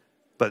it,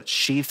 but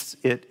sheaths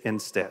it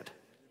instead.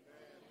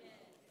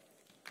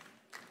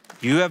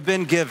 You have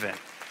been given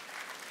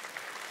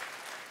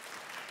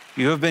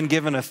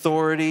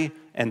authority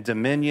and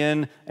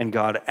dominion, and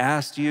God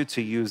asked you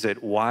to use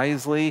it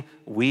wisely.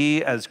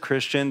 We as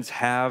Christians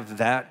have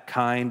that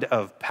kind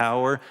of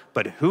power,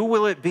 but who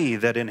will it be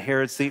that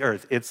inherits the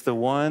earth? It's the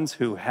ones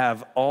who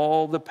have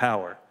all the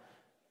power,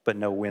 but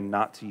know when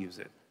not to use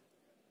it.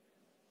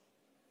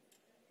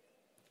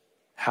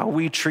 How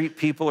we treat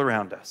people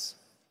around us,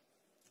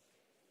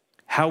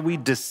 how we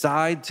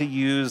decide to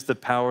use the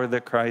power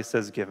that Christ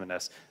has given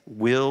us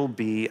will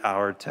be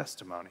our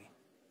testimony,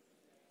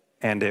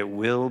 and it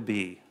will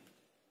be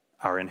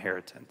our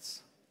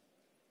inheritance.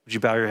 Would you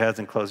bow your heads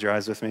and close your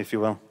eyes with me, if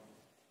you will?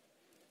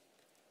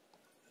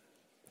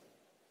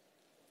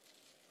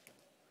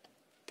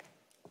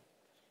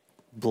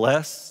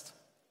 Blessed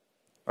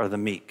are the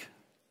meek.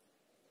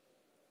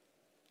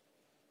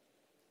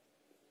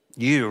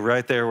 You,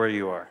 right there where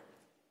you are.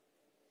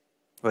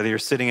 Whether you're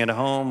sitting at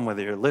home,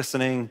 whether you're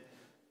listening,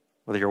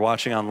 whether you're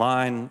watching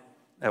online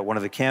at one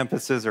of the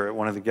campuses or at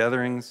one of the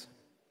gatherings,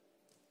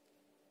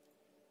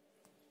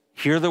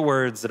 hear the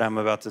words that I'm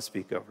about to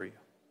speak over you.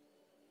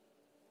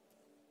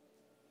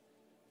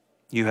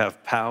 You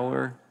have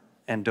power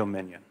and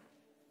dominion.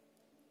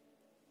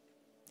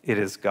 It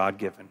is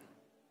God-given.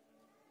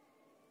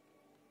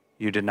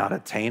 You did not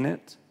attain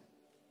it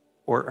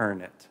or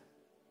earn it.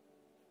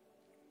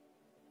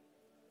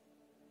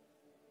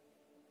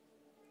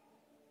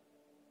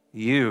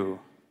 You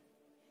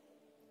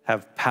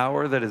have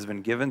power that has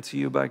been given to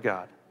you by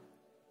God.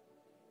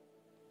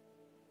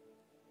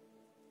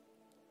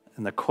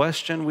 And the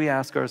question we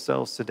ask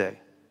ourselves today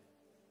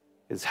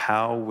is,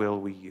 how will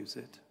we use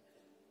it?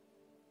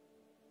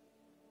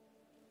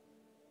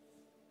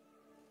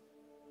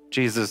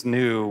 Jesus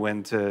knew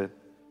when to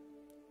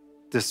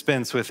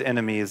dispense with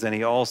enemies, and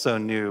he also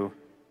knew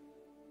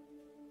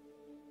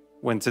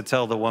when to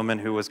tell the woman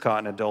who was caught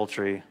in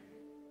adultery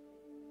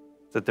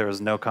that there was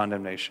no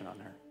condemnation on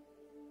her.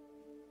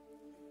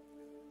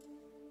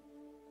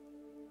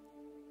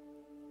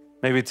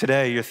 Maybe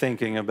today you're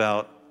thinking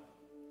about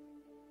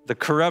the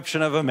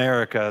corruption of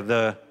America,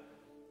 the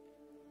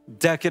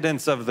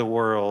decadence of the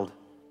world.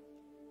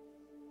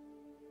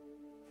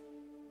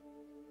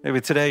 Maybe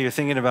today you're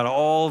thinking about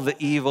all the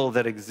evil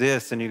that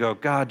exists and you go,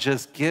 God,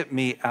 just get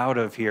me out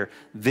of here.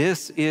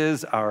 This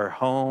is our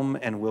home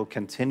and will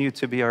continue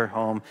to be our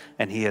home,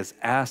 and he has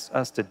asked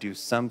us to do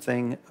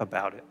something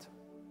about it.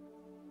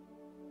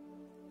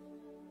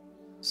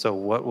 So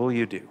what will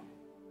you do?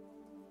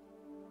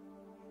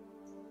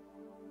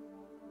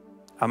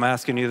 I'm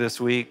asking you this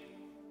week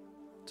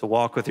to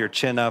walk with your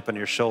chin up and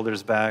your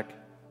shoulders back,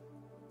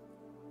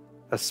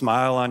 a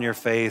smile on your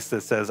face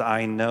that says,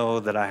 I know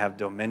that I have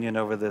dominion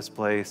over this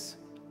place.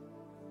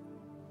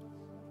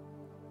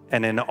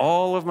 And in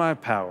all of my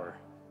power,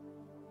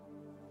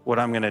 what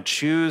I'm going to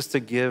choose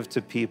to give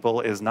to people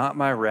is not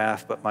my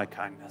wrath, but my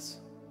kindness.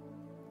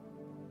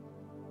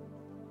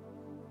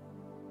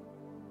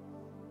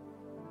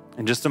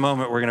 In just a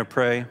moment, we're going to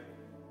pray.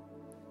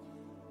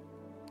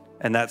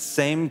 And that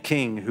same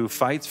King who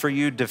fights for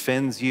you,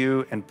 defends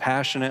you, and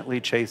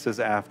passionately chases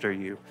after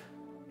you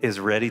is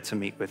ready to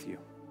meet with you.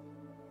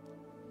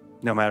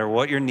 No matter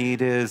what your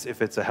need is,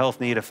 if it's a health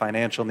need, a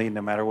financial need,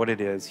 no matter what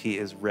it is, he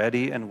is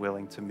ready and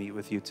willing to meet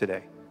with you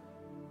today.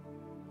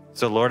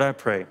 So Lord, I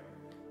pray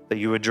that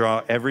you would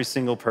draw every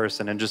single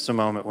person in just a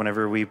moment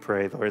whenever we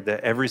pray, Lord, that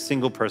every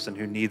single person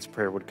who needs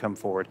prayer would come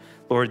forward.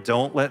 Lord,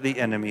 don't let the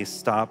enemy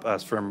stop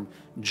us from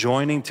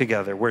joining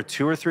together. Where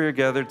two or three are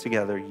gathered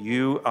together,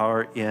 you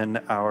are in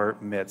our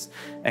midst.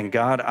 And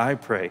God, I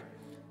pray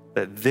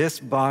that this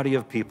body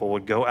of people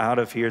would go out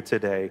of here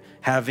today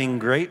having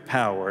great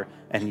power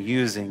and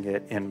using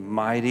it in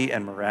mighty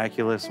and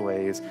miraculous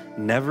ways,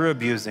 never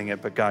abusing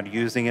it, but God,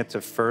 using it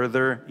to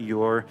further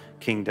your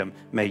kingdom.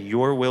 May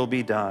your will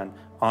be done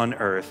on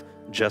earth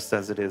just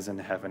as it is in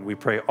heaven. We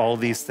pray all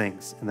these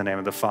things in the name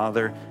of the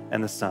Father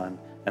and the Son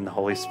and the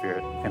Holy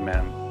Spirit.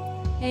 Amen.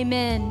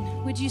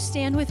 Amen. Would you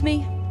stand with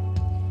me?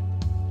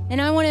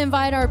 And I want to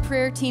invite our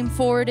prayer team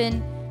forward.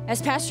 And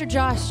as Pastor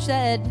Josh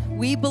said,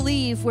 we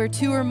believe where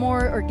two or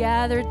more are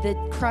gathered that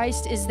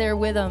Christ is there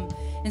with them.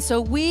 And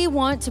so we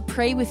want to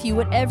pray with you,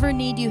 whatever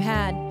need you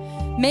had.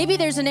 Maybe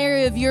there's an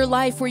area of your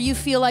life where you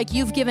feel like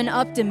you've given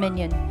up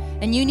dominion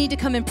and you need to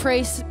come and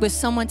pray with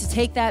someone to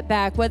take that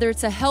back, whether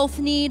it's a health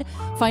need,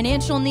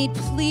 financial need.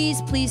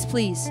 Please, please,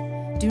 please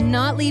do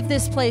not leave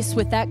this place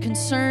with that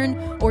concern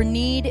or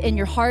need in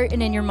your heart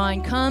and in your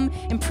mind. Come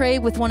and pray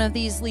with one of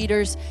these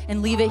leaders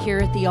and leave it here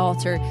at the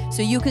altar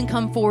so you can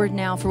come forward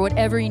now for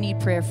whatever you need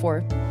prayer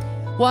for.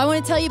 Well, I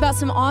want to tell you about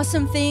some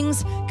awesome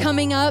things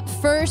coming up.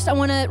 First, I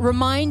want to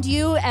remind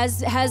you,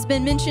 as has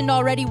been mentioned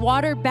already,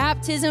 water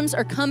baptisms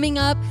are coming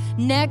up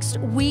next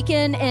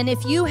weekend. And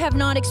if you have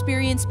not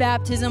experienced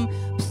baptism,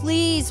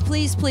 please,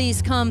 please,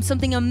 please come.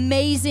 Something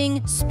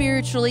amazing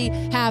spiritually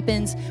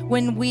happens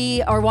when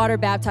we are water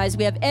baptized.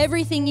 We have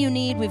everything you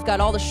need. We've got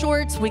all the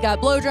shorts, we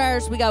got blow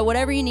dryers, we got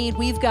whatever you need.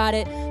 We've got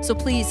it. So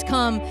please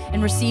come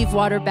and receive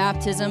water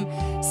baptism.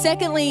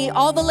 Secondly,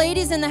 all the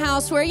ladies in the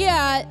house, where you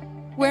at?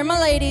 Where are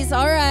my ladies?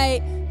 All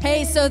right.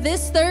 Hey, so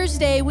this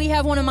Thursday, we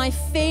have one of my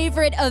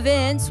favorite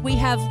events. We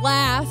have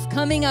Laugh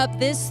coming up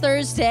this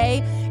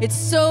Thursday. It's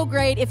so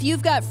great. If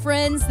you've got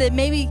friends that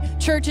maybe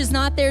church is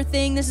not their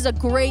thing, this is a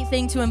great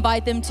thing to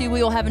invite them to.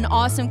 We will have an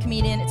awesome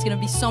comedian. It's going to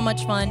be so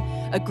much fun,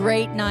 a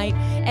great night.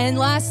 And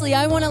lastly,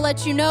 I want to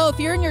let you know, if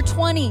you're in your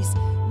 20s,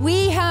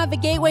 we have a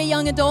Gateway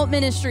Young Adult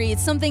Ministry.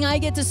 It's something I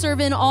get to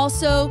serve in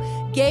also.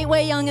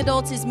 Gateway Young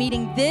Adults is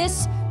meeting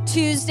this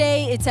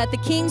Tuesday. It's at the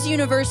King's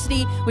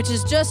University, which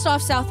is just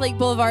off South Lake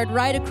Boulevard,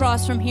 right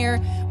across from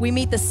here. We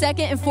meet the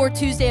second and fourth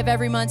Tuesday of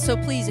every month. So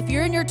please, if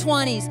you're in your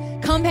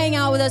 20s, come hang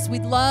out with us.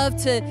 We'd love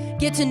to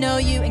get to know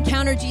you,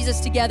 encounter Jesus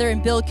together,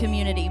 and build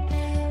community.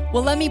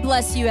 Well, let me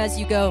bless you as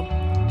you go.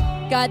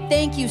 God,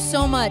 thank you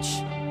so much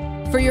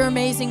for your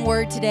amazing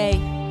word today.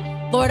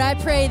 Lord, I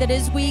pray that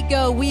as we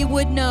go, we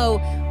would know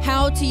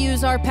how to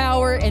use our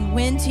power and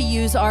when to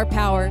use our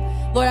power.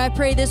 Lord, I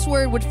pray this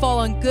word would fall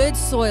on good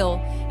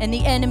soil and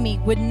the enemy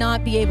would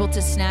not be able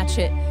to snatch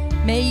it.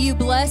 May you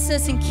bless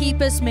us and keep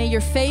us. May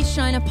your face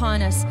shine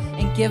upon us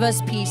and give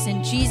us peace.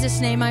 In Jesus'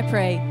 name I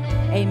pray,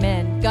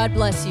 amen. God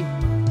bless you.